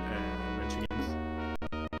adventure games.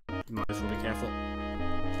 You might as well be careful.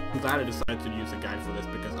 I'm glad I decided to use a guide for this,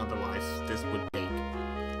 because otherwise this would take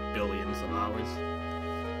billions of hours.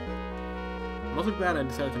 I'm also glad I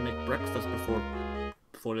decided to make breakfast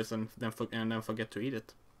before this and then forget to eat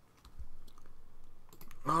it.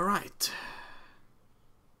 Alright.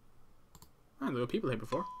 Oh, there were people here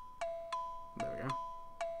before. There we go.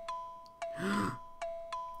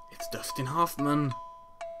 It's Dustin Hoffman.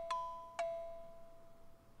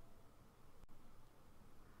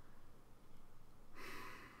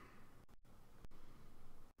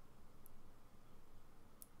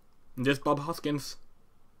 And there's Bob Hoskins.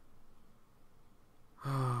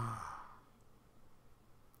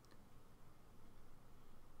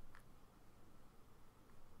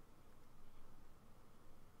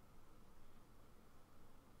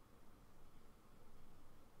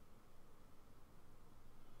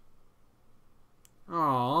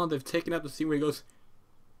 Aw, they've taken out the scene where he goes,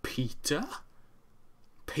 Peter?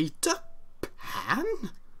 Peter Pan?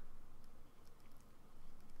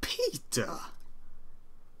 Peter?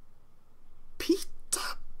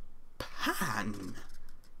 Peter Pan?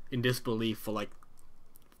 In disbelief for like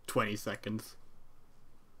 20 seconds.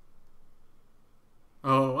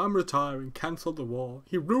 Oh, I'm retiring. Cancel the war.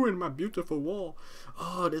 He ruined my beautiful war.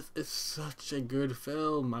 Oh, this is such a good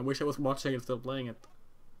film. I wish I was watching it instead of playing it.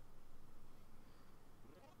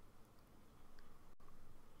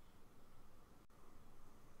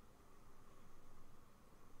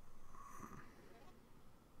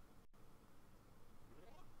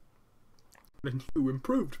 The new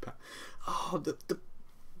improved Pan. Oh,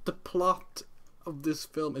 the plot of this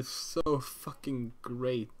film is so fucking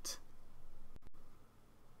great.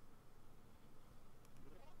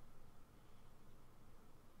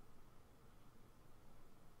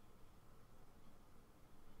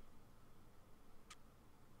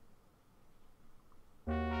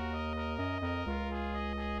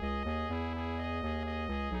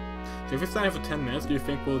 So if we stand here for 10 minutes, do you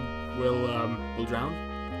think we'll drown?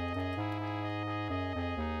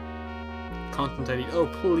 Content ID. Oh,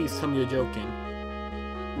 please tell me you're joking.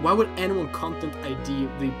 Why would anyone content ID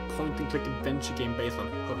the point-and-click adventure game based on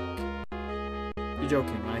Hook? You're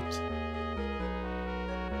joking, right?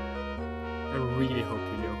 I really hope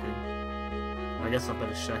you're joking. I guess I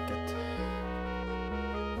better check it.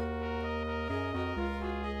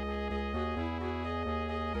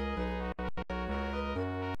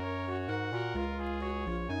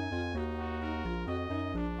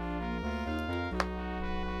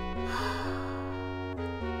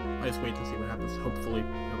 let's wait and see what happens. Hopefully,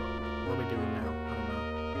 what are we doing now? I don't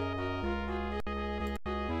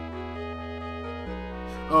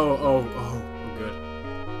know. Oh, good.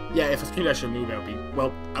 Yeah, if a screenshot movie, I'll be,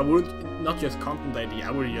 well, I wouldn't, not just content ID,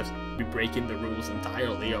 I would just be breaking the rules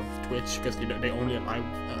entirely of Twitch, because they only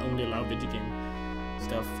allow video game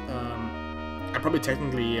stuff. I probably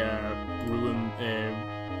technically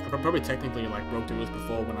like broke the rules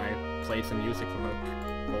before when I played some music from Hook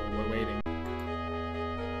while we were waiting.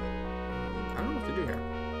 I don't know what to do here.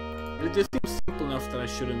 It just seems simple enough that I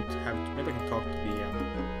shouldn't have to, maybe I can talk to the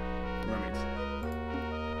mermaids.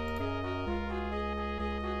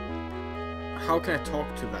 How can I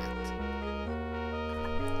talk to that?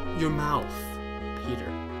 Your mouth,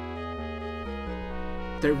 Peter.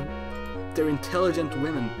 They're intelligent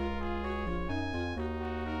women.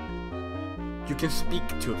 You can speak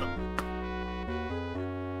to them.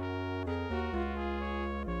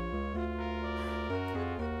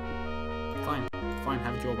 Fine,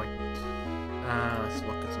 have it your way. Let's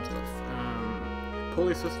look at some stuff.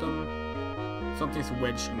 Pulley system. Something's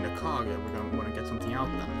wedged in the car. We're gonna want to get something out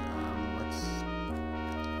then. Let's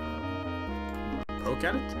poke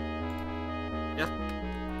at it. Yep,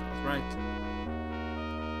 that's right.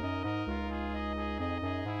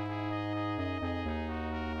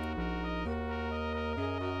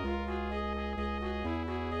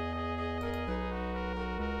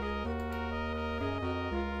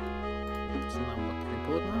 So now what, can we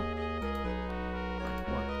pull it now? Like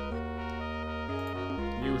what?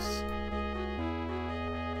 Use...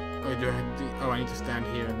 Oh, do I have to... Oh, I need to stand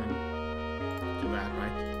here and then do that,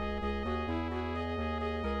 right?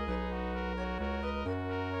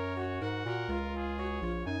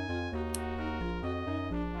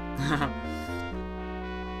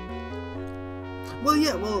 Well,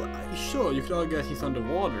 yeah, well, sure, you could argue that he's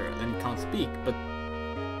underwater and he can't speak,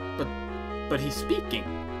 but he's speaking.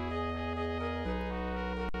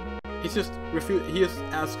 He's just he just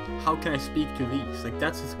asked, how can I speak to these? Like,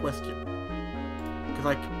 that's his question. Because,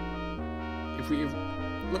 like, if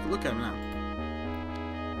look at him now.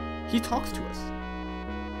 He talks to us.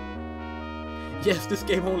 Yes, this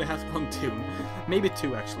game only has one tune. Maybe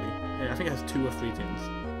two, actually. Yeah, I think it has 2 or 3 tunes.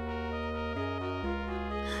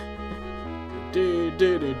 I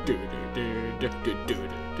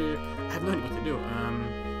have no idea what to do.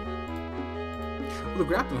 Well, the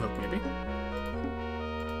grappling hook, maybe.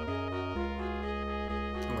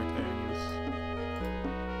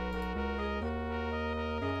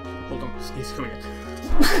 Hold on, he's coming in.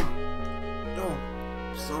 No,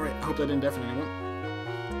 sorry. I hope that didn't deafen anyone.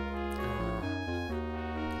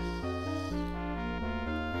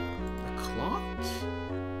 The clock?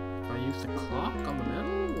 If I use the clock on the metal?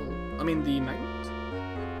 I mean the magnet?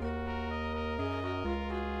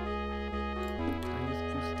 Can I use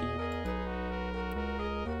the...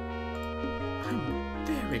 I'm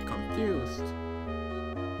very confused.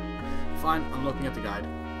 Fine, I'm looking at the guide.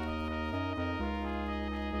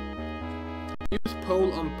 Use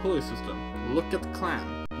pole on pulley system. Look at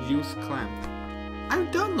clamp. Use clamp. I've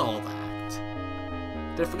done all that.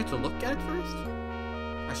 Did I forget to look at it first?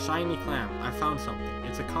 A shiny clamp. I found something.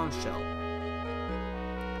 It's a conch shell.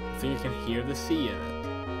 I think you can hear the sea in it.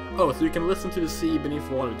 Oh, so you can listen to the sea beneath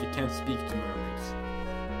water, but you can't speak to mermaids.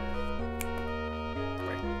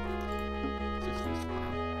 Right. Just use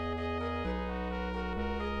clamp.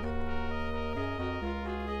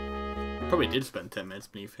 Probably did spend 10 minutes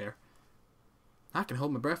beneath here. I can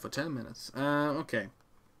hold my breath for 10 minutes. Okay.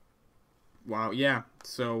 Wow, yeah.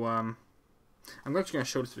 So, I'm actually going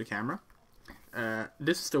to show this to the camera.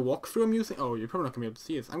 This is the walkthrough I'm using. Oh, you're probably not going to be able to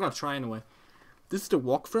see this. I'm going to try anyway. This is the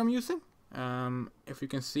walkthrough I'm using. If you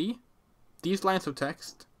can see, these lines of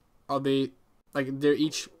text are they're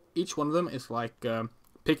each one of them is like,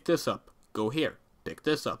 pick this up, go here, pick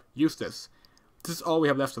this up, use this. This is all we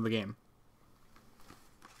have left of the game.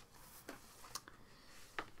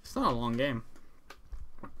 It's not a long game.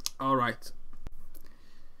 Alright.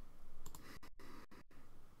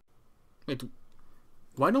 Wait,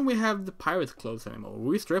 why don't we have the pirate's clothes anymore? Were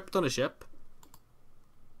we stripped on the ship?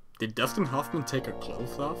 Did Dustin Hoffman take her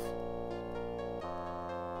clothes off?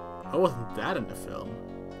 How wasn't that in the film?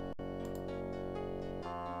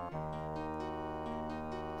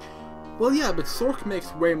 Well, yeah, but Sork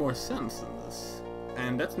makes way more sense than this.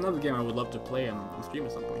 And that's another game I would love to play on stream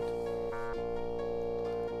at some point.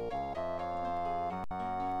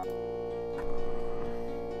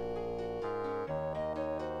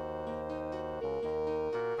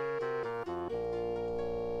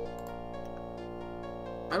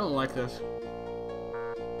 I don't like this.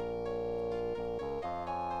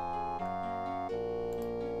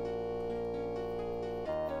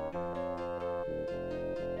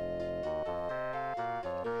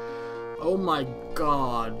 Oh my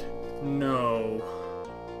god. No.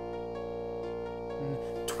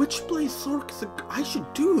 Twitchblade Sork is I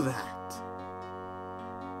should do that.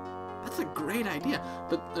 That's a great idea.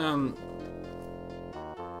 But,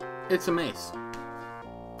 it's a maze.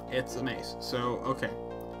 It's a maze. So, okay.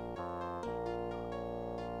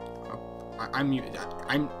 I'm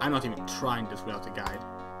not even trying this without a guide.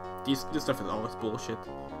 This stuff is always bullshit.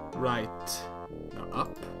 Right. Now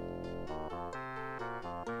up.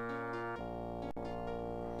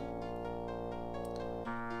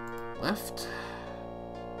 Left.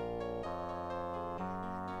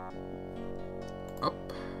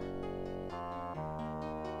 Up.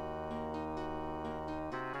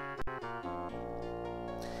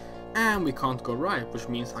 And we can't go right, which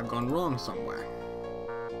means I've gone wrong somewhere.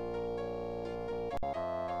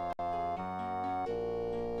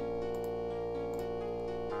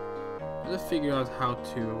 Let's figure out how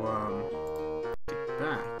to get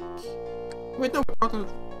back. Wait, no,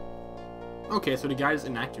 okay, so the guide is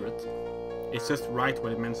inaccurate. It's just right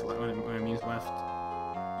when it means left.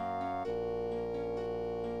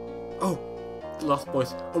 Oh, the Lost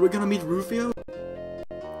Boys. Are we gonna meet Rufio?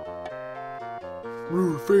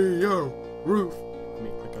 Rufio, Let me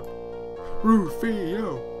click up.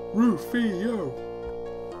 Rufio.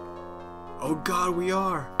 Oh God, we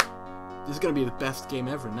are. This is gonna be the best game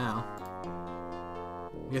ever now.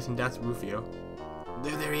 I'm guessing that's Rufio.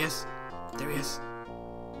 There he is. There he is.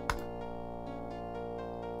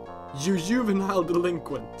 You juvenile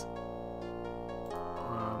delinquent.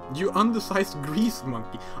 You undersized grease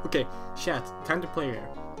monkey. Okay, chat, time to play here.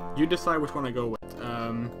 You decide which one I go with.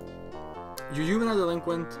 You juvenile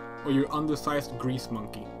delinquent or you undersized grease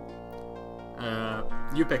monkey.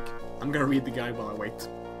 You pick. I'm gonna read the guide while I wait.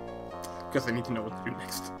 Because I need to know what to do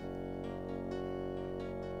next.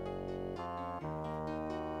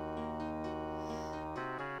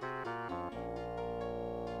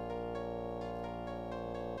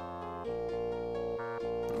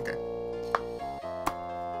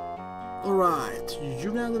 Alright,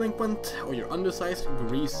 juvenile delinquent or your undersized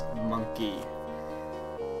grease monkey.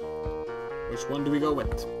 Which one do we go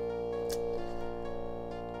with?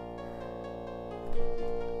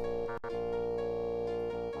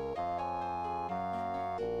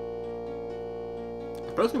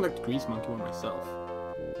 I personally like the grease monkey one myself.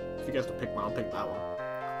 If you guys to pick one, I'll pick that one.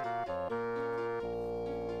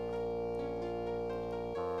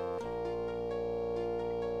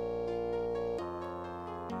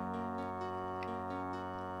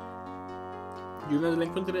 Juvenile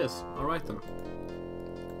delinquent it is. Alright then.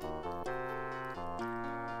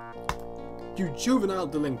 You juvenile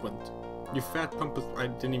delinquent. You fat pompous. I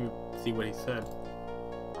didn't even see what he said.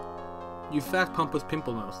 You fat pompous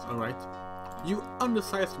pimple nose. Alright. You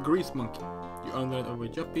undersized grease monkey. You unlearned over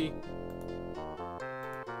juppy.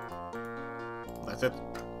 That's it.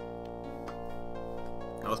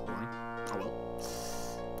 That was boring. Oh well.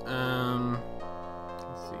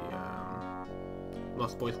 Let's see.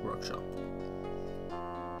 Lost Boys Workshop.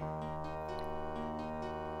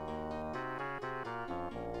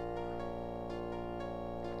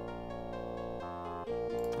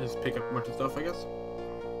 Just pick up a bunch of stuff, I guess.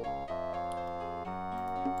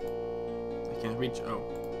 I can't reach. Oh,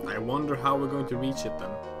 I wonder how we're going to reach it then.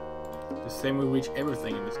 The same way we reach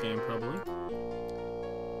everything in this game, probably.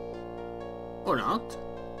 Or not?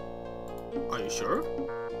 Are you sure?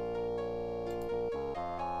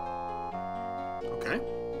 Okay.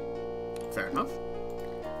 Fair enough.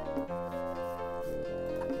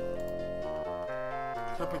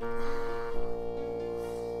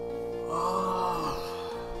 Oh,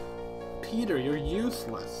 Peter, you're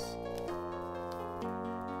useless.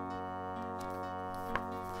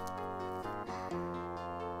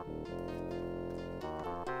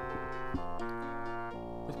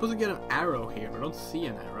 We're supposed to get an arrow here, but I don't see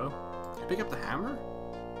an arrow. Can I pick up the hammer?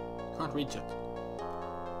 Can't reach it.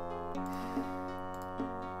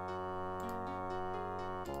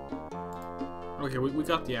 Okay, we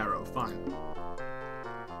got the arrow, fine.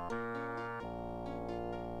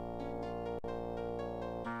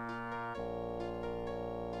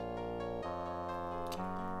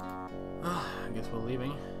 I guess we're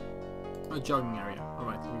leaving. A jogging area.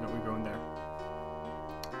 Alright, we're going there.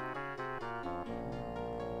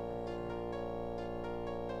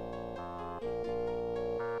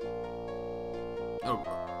 Oh,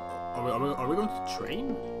 are we going to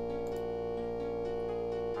train?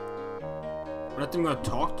 We're not even gonna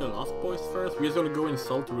talk to the Lost Boys first? We're just gonna go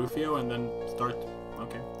insult Rufio and then start.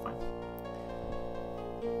 Okay, fine.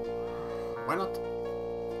 Why not?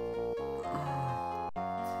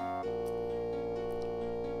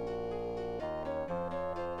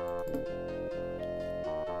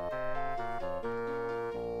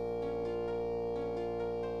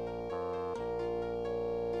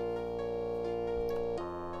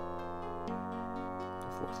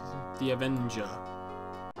 the Avenger.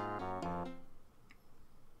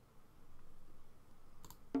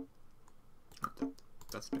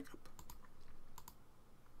 That's pick up.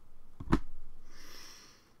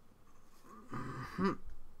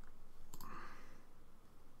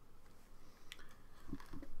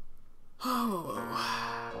 Oh.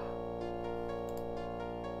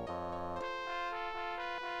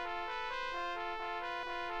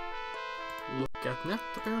 Look at net,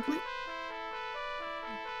 apparently.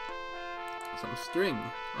 Some string.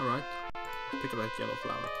 Alright. Pick up that yellow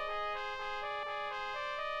flower.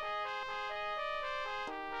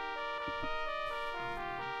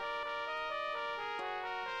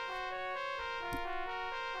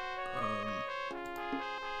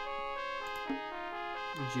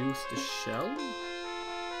 Use the shell?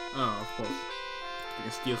 Oh, of course. We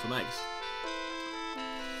can steal some eggs.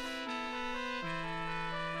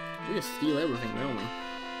 We can steal everything, don't we?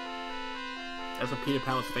 That's what Peter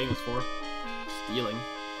Pan was famous for. Stealing.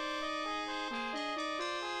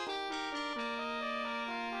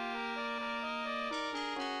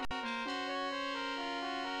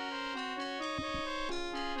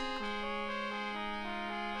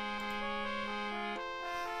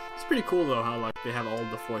 It's pretty cool though how like they have all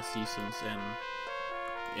the 4 seasons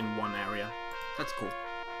in one area. That's cool.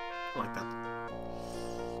 I like that.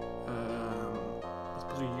 I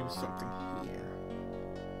suppose we use something here.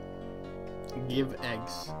 Give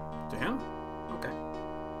eggs to him? Okay.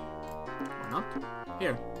 Why not?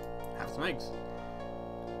 Here, have some eggs.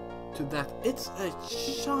 To that, it's a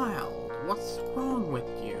child. What's wrong with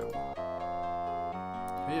you?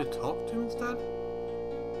 Can you talk to him instead?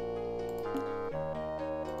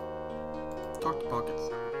 Talk to Pockets.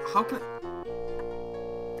 How can I...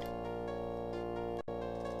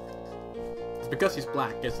 It's because he's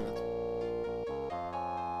black, isn't it?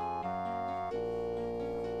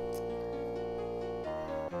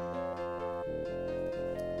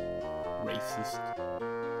 Racist.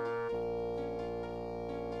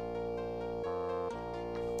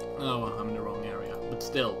 Oh, well, I'm in the wrong area. But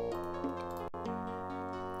still.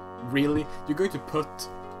 Really? You're going to put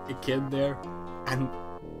a kid there and...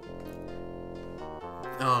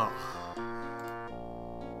 Oh.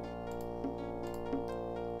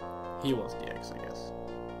 He wants the eggs, I guess.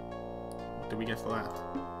 What do we get for that?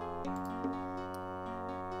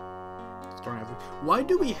 Strong. Why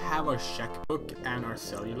do we have our checkbook and our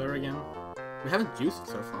cellular again? We haven't used it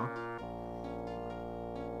so far.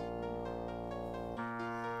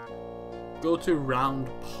 Go to Round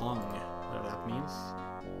Pong, whatever that means.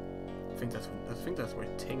 I think that's where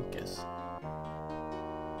Tink is.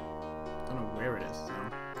 I don't know where it is, so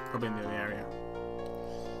probably in the other area.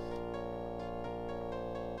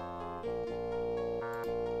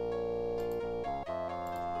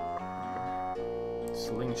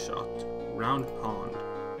 Slingshot. Round pond.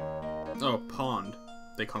 Oh, pond.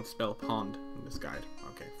 They can't spell pond in this guide.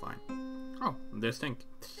 Okay, fine. Oh, there's Tink.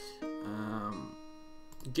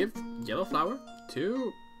 Give yellow flower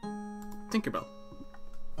to Tinkerbell.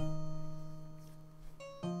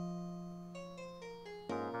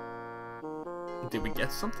 Did we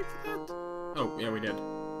get something for that? Oh, yeah, we did.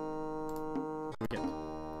 What did we get?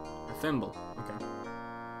 A thimble. Okay.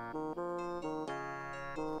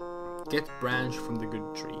 Get branch from the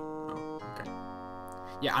good tree. Oh, okay.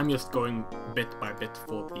 Yeah, I'm just going bit by bit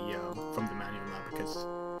for the from the manual now because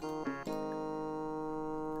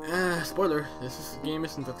spoiler, this game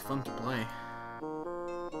isn't that fun to play.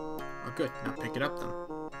 Oh good, now pick it up then.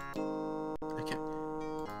 I can't.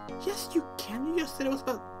 Yes you can, you just said it was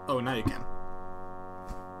about... Oh, now you can.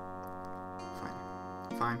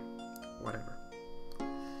 Fine, whatever.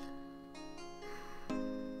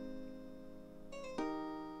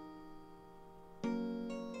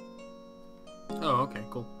 Oh, okay,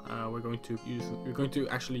 cool. We're going to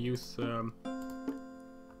actually use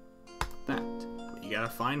that. You gotta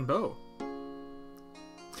find bow.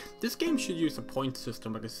 This game should use a point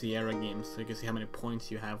system like a Sierra game, so you can see how many points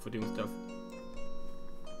you have for doing stuff.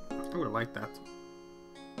 I would like that.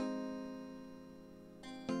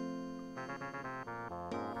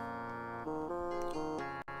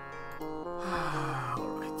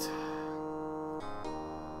 Alright.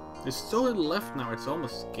 There's so little left now, it's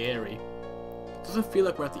almost scary. It doesn't feel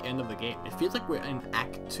like we're at the end of the game. It feels like we're in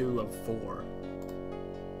Act 2 of 4.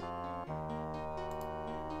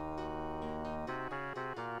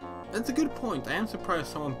 That's a good point. I am surprised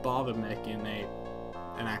someone bothered making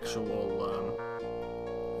an actual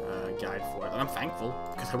guide for it. And I'm thankful,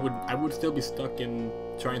 because I would still be stuck in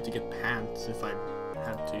trying to get pants if I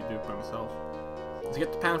had to do it by myself. Let's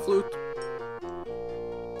get the pan flute.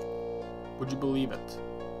 Would you believe it?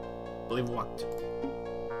 Believe what?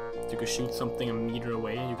 you could shoot something a meter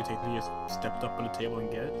away and you could technically just step up on the table and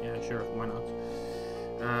get it. Yeah, sure, why not?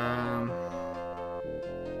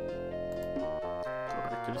 Go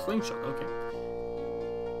back to the slingshot, okay.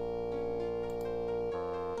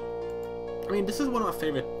 I mean, this is one of my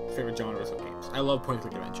favorite genres of games. I love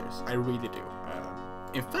point-and-click adventures. I really do.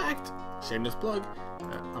 In fact, shameless plug,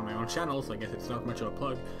 on my own channel, so I guess it's not much of a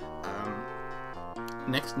plug.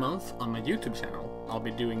 Next month on my YouTube channel, I'll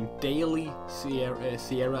be doing daily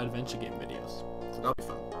Sierra adventure game videos. So that'll be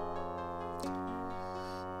fun.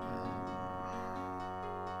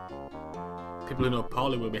 People who know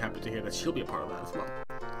Polly will be happy to hear that she'll be a part of that as well.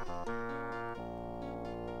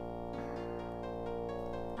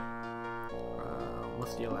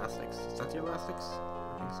 What's the elastics? Is that the elastics?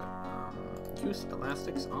 I think so. Use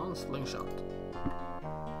elastics on slingshot.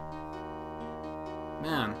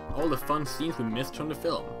 Man, all the fun scenes we missed from the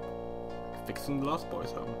film. Like fixing the Lost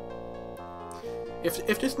Boys home.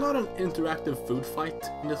 If there's not an interactive food fight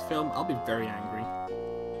in this film, I'll be very angry.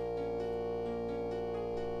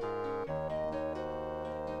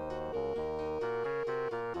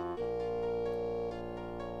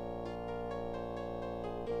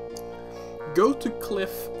 Go to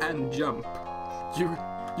cliff and jump. You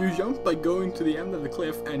jump by going to the end of the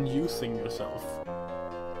cliff and using yourself.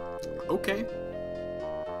 Okay.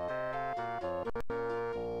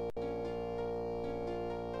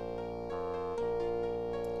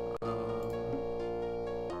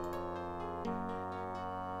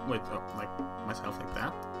 Wait, oh, like myself like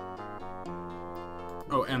that?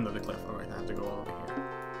 Oh, end of the cliff. Alright, I have to go all over here.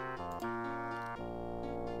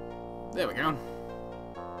 There we go.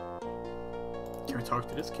 Can we talk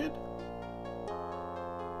to this kid?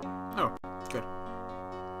 Oh, good.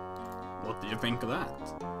 What do you think of that?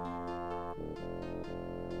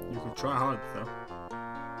 You can try hard, though.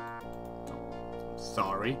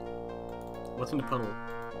 Sorry. What's in the puddle?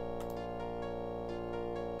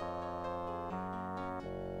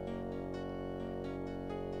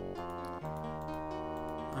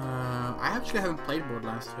 I actually haven't played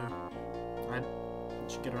Borderlands 2. I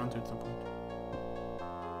should get around to it at some point.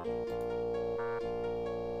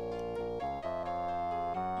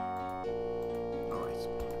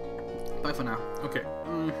 Bye for now. Okay.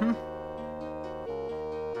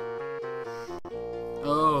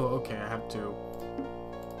 Oh, okay, I have to.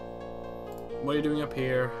 What are you doing up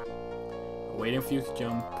here? Waiting for you to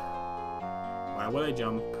jump. Why would I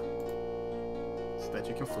jump? So that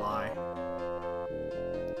you can fly.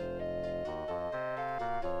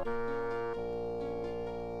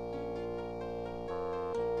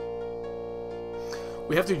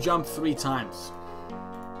 We have to jump 3 times.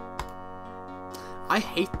 I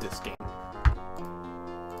hate this game.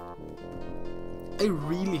 I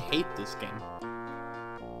really hate this game.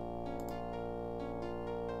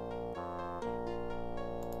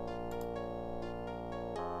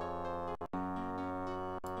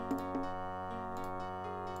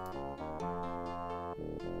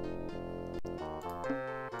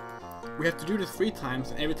 We have to do this 3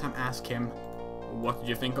 times and every time ask him, what did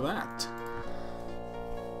you think of that?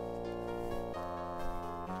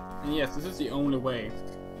 And yes, this is the only way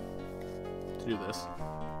to do this.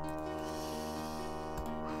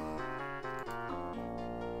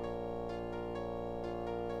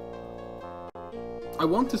 I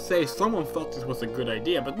want to say someone thought this was a good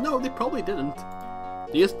idea, but no, they probably didn't.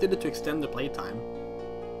 They just did it to extend the playtime.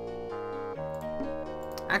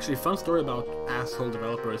 Actually, fun story about asshole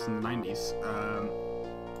developers in the 90s.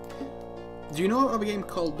 Do you know of a game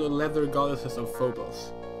called The Leather Goddesses of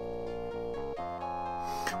Phobos?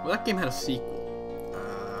 Well, that game had a sequel.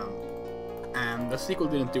 And the sequel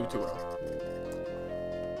didn't do too well.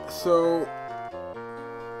 So,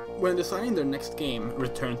 when designing their next game,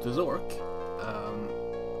 Return to Zork,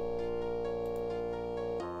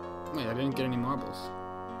 wait, I didn't get any marbles.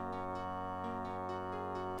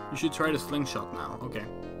 You should try the slingshot now. Okay,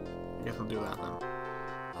 I guess I'll do that then.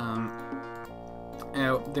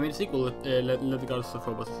 They made a sequel, Let the Goddess of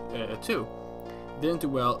Phobos 2. Didn't do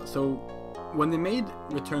well, so when they made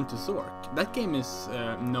Return to Zork, that game is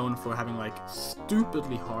known for having like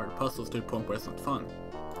stupidly hard puzzles to the point where it's not fun.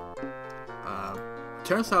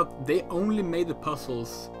 Turns out they only made the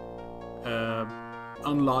puzzles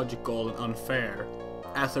unlogical and unfair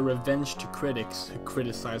as a revenge to critics who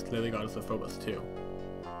criticized Let the Goddess of Phobos 2.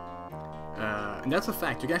 And that's a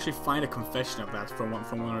fact. You can actually find a confession of that from one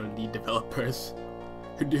of the lead developers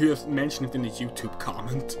who just mentioned it in a YouTube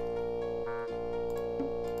comment.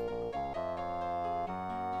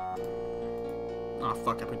 Oh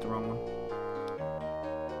fuck, I picked the wrong one.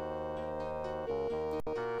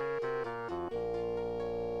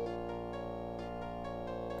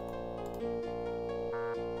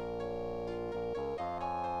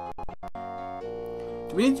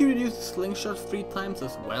 Do we need you to use the slingshot 3 times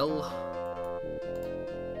as well?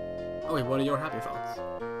 Oh wait, what are your happy thoughts?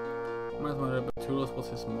 Might wonder, but Tulos was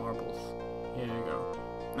his marbles. Here you go.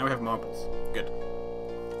 Now we have marbles. Good.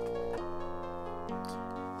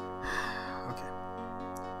 Okay.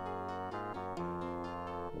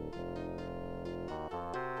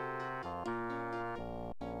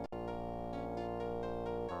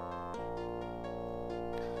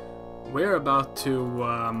 We're about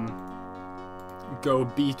to go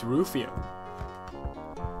beat Rufio.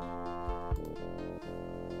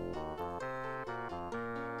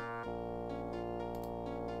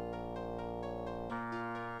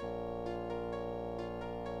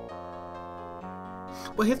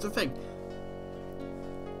 Well, here's the thing.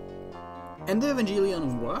 End of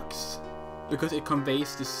Evangelion works because it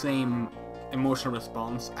conveys the same emotional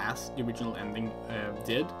response as the original ending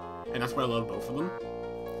did, and that's why I love both of them.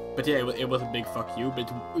 But yeah, it was a big fuck you,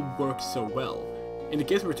 but it works so well. In the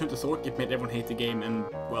case of Return to Zork, it made everyone hate the game, and,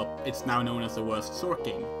 well, it's now known as the worst Zork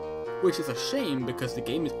game. Which is a shame, because the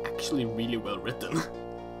game is actually really well written.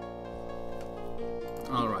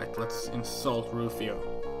 Alright, let's insult Rufio.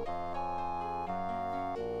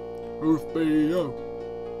 Rufio!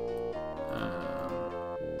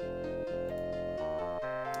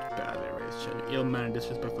 Badly raised child. Ill-mannered,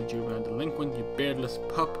 disrespectful juvenile delinquent, you beardless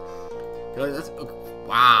pup. That's,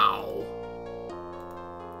 wow!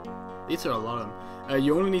 These are a lot of them.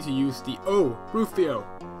 You only need to use the Rufio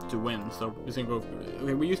to win, so we're gonna go.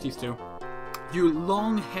 Okay, we use these two. You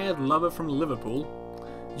long-haired lover from Liverpool,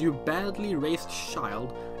 you badly raised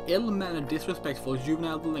child, ill-mannered, disrespectful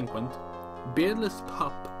juvenile delinquent, beardless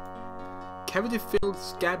pup, cavity-filled,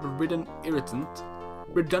 scab-ridden irritant,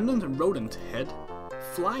 redundant rodent head,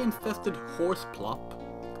 fly-infested horse plop,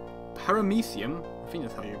 paramecium. I think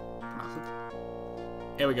that's how you pronounce it.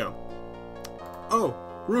 Here we go. Oh,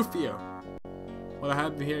 Rufio. What I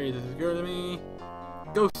have here is good to me.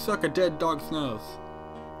 Go suck a dead dog's nose.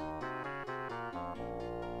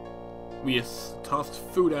 We just tossed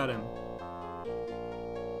food at him.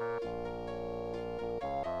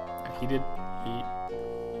 And he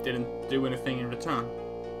didn't do anything in return.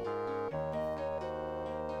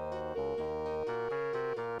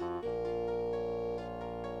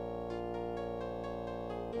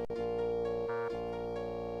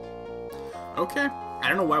 Okay, I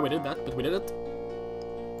don't know why we did that, but we did it.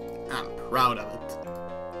 I'm proud of it.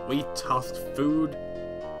 We tossed food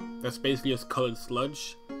that's basically just colored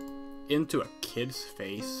sludge into a kid's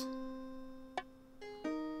face.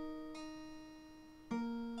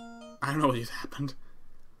 I don't know what just happened.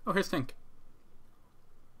 Oh, here's Think.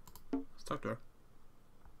 Let's talk to her.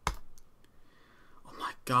 Oh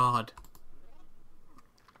my god.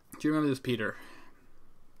 Do you remember this, Peter?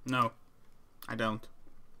 No, I don't.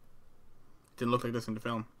 It didn't look like this in the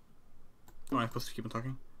film. Oh, am I supposed to keep on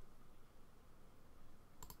talking?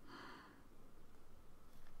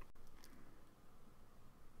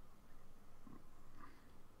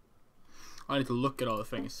 I need to look at all the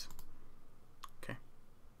things. Okay.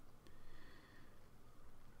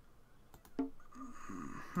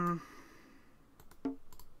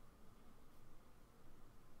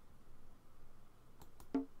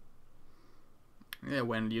 Yeah,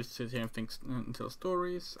 when you sit here and think and tell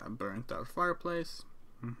stories, I burnt out fireplace.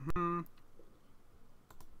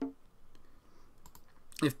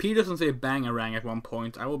 If P doesn't say bangarang at one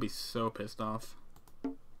point, I will be so pissed off.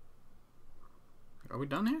 Are we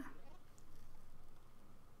done here?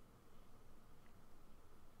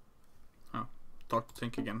 Oh, talk to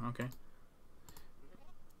Think again, okay.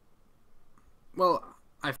 Well,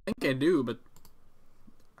 I think I do, but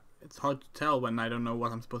it's hard to tell when I don't know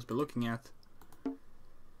what I'm supposed to be looking at.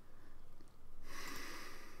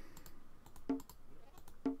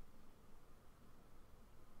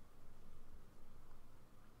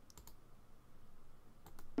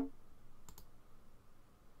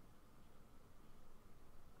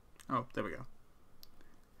 Oh, there we go.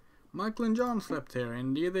 Michael and John slept here,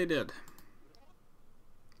 indeed they did.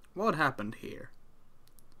 What happened here?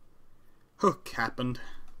 Hook happened.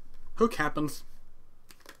 Hook happens.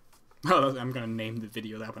 Oh, I'm gonna name the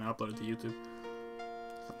video that when I upload it to YouTube.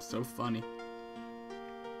 That's so funny.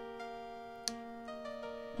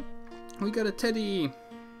 We got a teddy.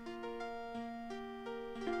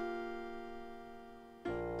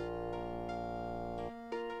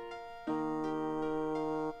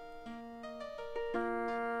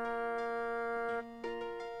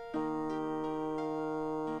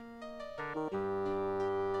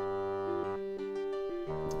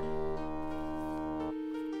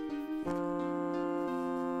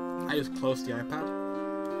 I just closed the iPad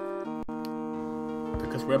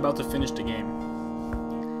because we're about to finish the game.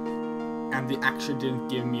 and they actually didn't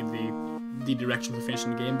give me the direction to finish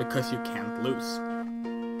the game because you can't lose.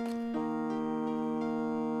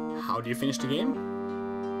 How do you finish the game?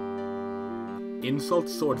 Insult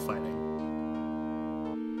sword fighting.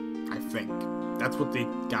 I think. That's what the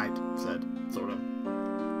guide said, sort of.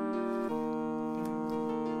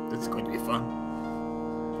 This is going to be fun.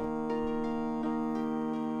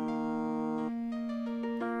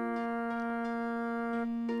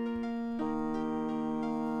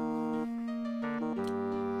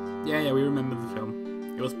 Yeah, we remember the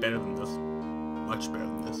film. It was better than this. Much better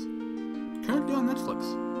than this. Currently on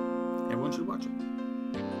Netflix. Everyone should watch it.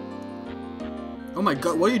 Oh my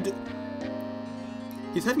god, what are you doing?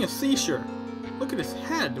 He's having a seizure. Look at his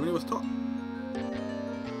head when he was talking.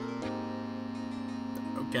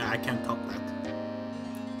 Okay, I can't top that.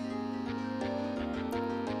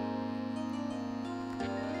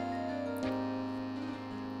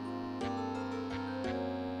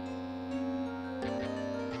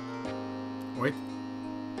 Wait.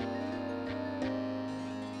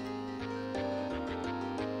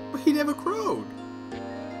 But he never crowed.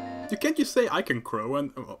 You can't just say I can crow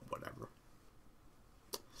and oh, whatever.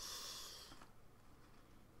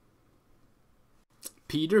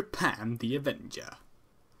 Peter Pan the Avenger.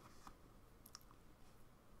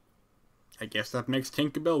 I guess that makes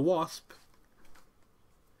Tinkerbell Wasp.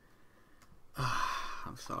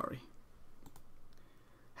 I'm sorry.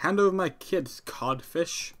 Hand over my kids,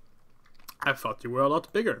 codfish. I thought you were a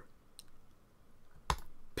lot bigger.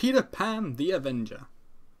 Peter Pan the Avenger.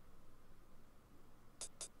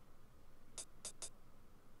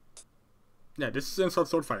 Yeah, this is insult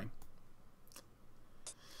sword fighting.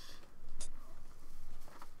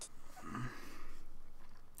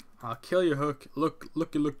 I'll kill your hook.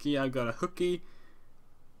 Looky, I got a hooky.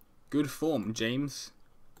 Good form, James.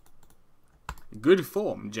 Good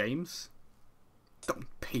form, James. Don't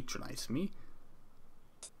patronize me.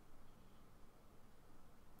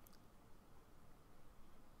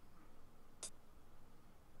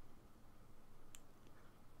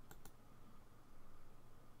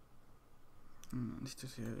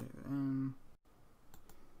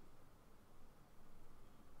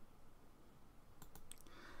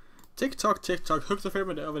 Tick tock, hook the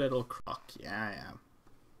favorite of a little croc. Yeah.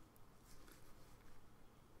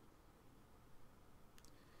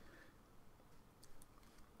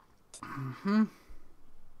 How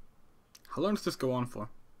long does this go on for?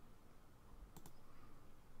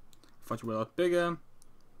 I thought you were a lot bigger.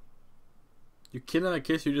 You killed my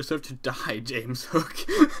kiss, you deserve to die, James Hook.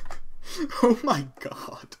 Oh my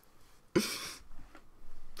god.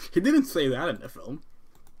 He didn't say that in the film.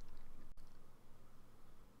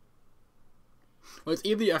 Well, it's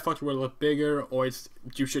either I thought you were a lot bigger, or it's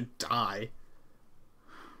you should die.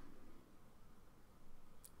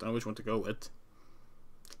 Don't know which one to go with.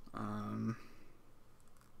 Can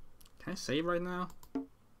I save right now?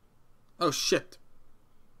 Oh shit.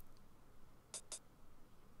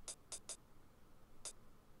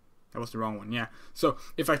 That was the wrong one, yeah. So,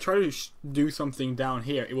 if I try to do something down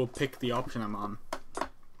here, it will pick the option I'm on.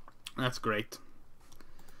 That's great.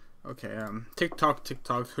 Okay, tick tock,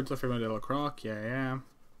 who's the favorite little croc? Yeah.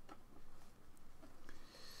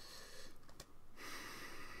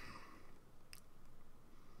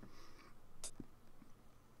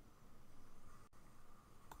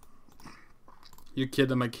 You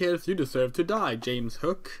killed my kids, you deserve to die, James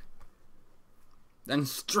Hook. Then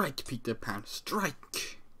strike, Peter Pan,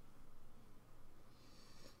 strike!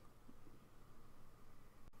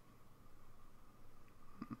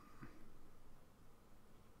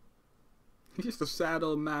 He's just a sad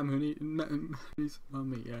old man who needs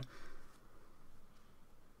mommy, yeah.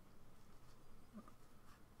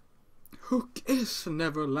 Hook is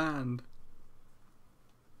Neverland.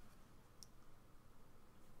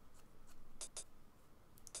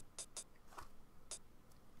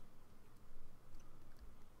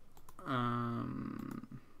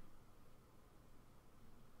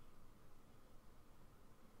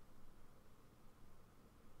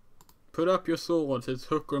 Put up your swords, it's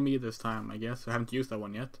Hook or me this time, I guess. I haven't used that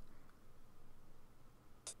one yet.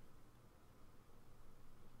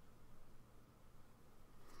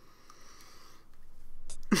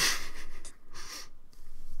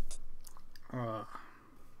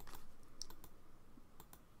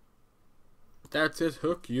 That's it,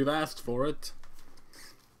 Hook, you've asked for it.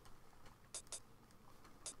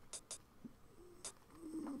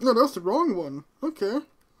 No, that's the wrong one. Okay.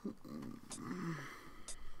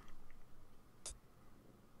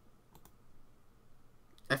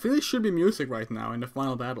 I feel it should be music right now in the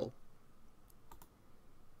final battle.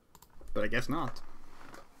 But I guess not.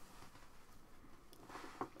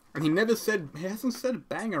 And he hasn't said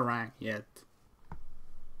bangarang yet.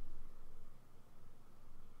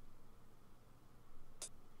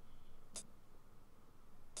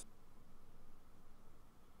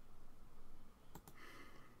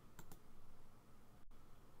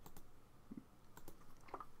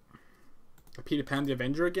 Peter Pan the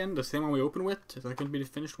Avenger again? The same one we opened with? Is that going to be the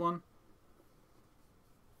finished one?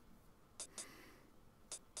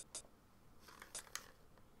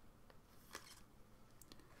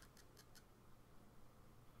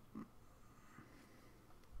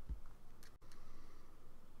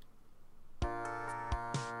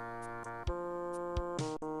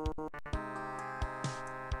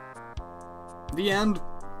 The end!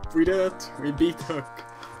 We did it! We beat Hook.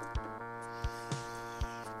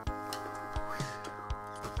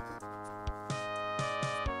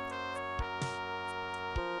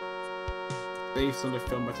 Based on the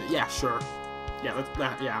film, but yeah, sure. Yeah,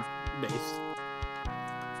 yeah, based.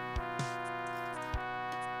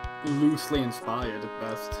 Loosely inspired at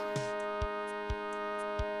best.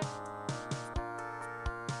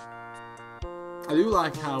 I do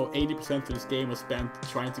like how 80% of this game was spent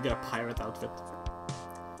trying to get a pirate outfit.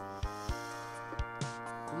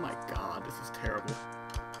 Oh my god, this is terrible.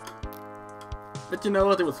 But you know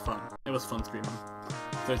what, it was fun. It was fun streaming.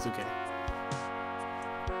 So it's okay.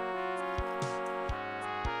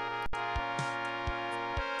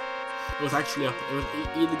 It was actually it was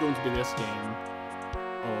either going to be this game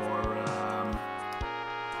or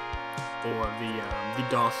the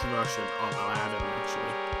DOS version of Aladdin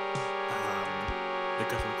actually,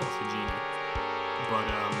 because of course the genie. But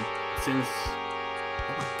since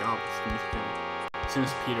oh my god,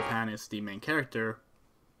 since Peter Pan is the main character,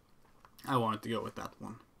 I wanted to go with that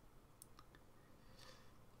one.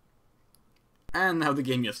 And now the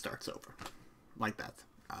game just starts over, like that.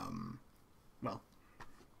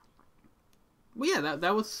 Well, yeah,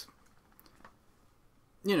 that was,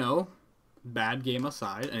 you know, bad game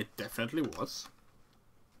aside, and it definitely was.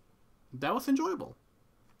 That was enjoyable.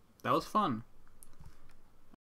 That was fun.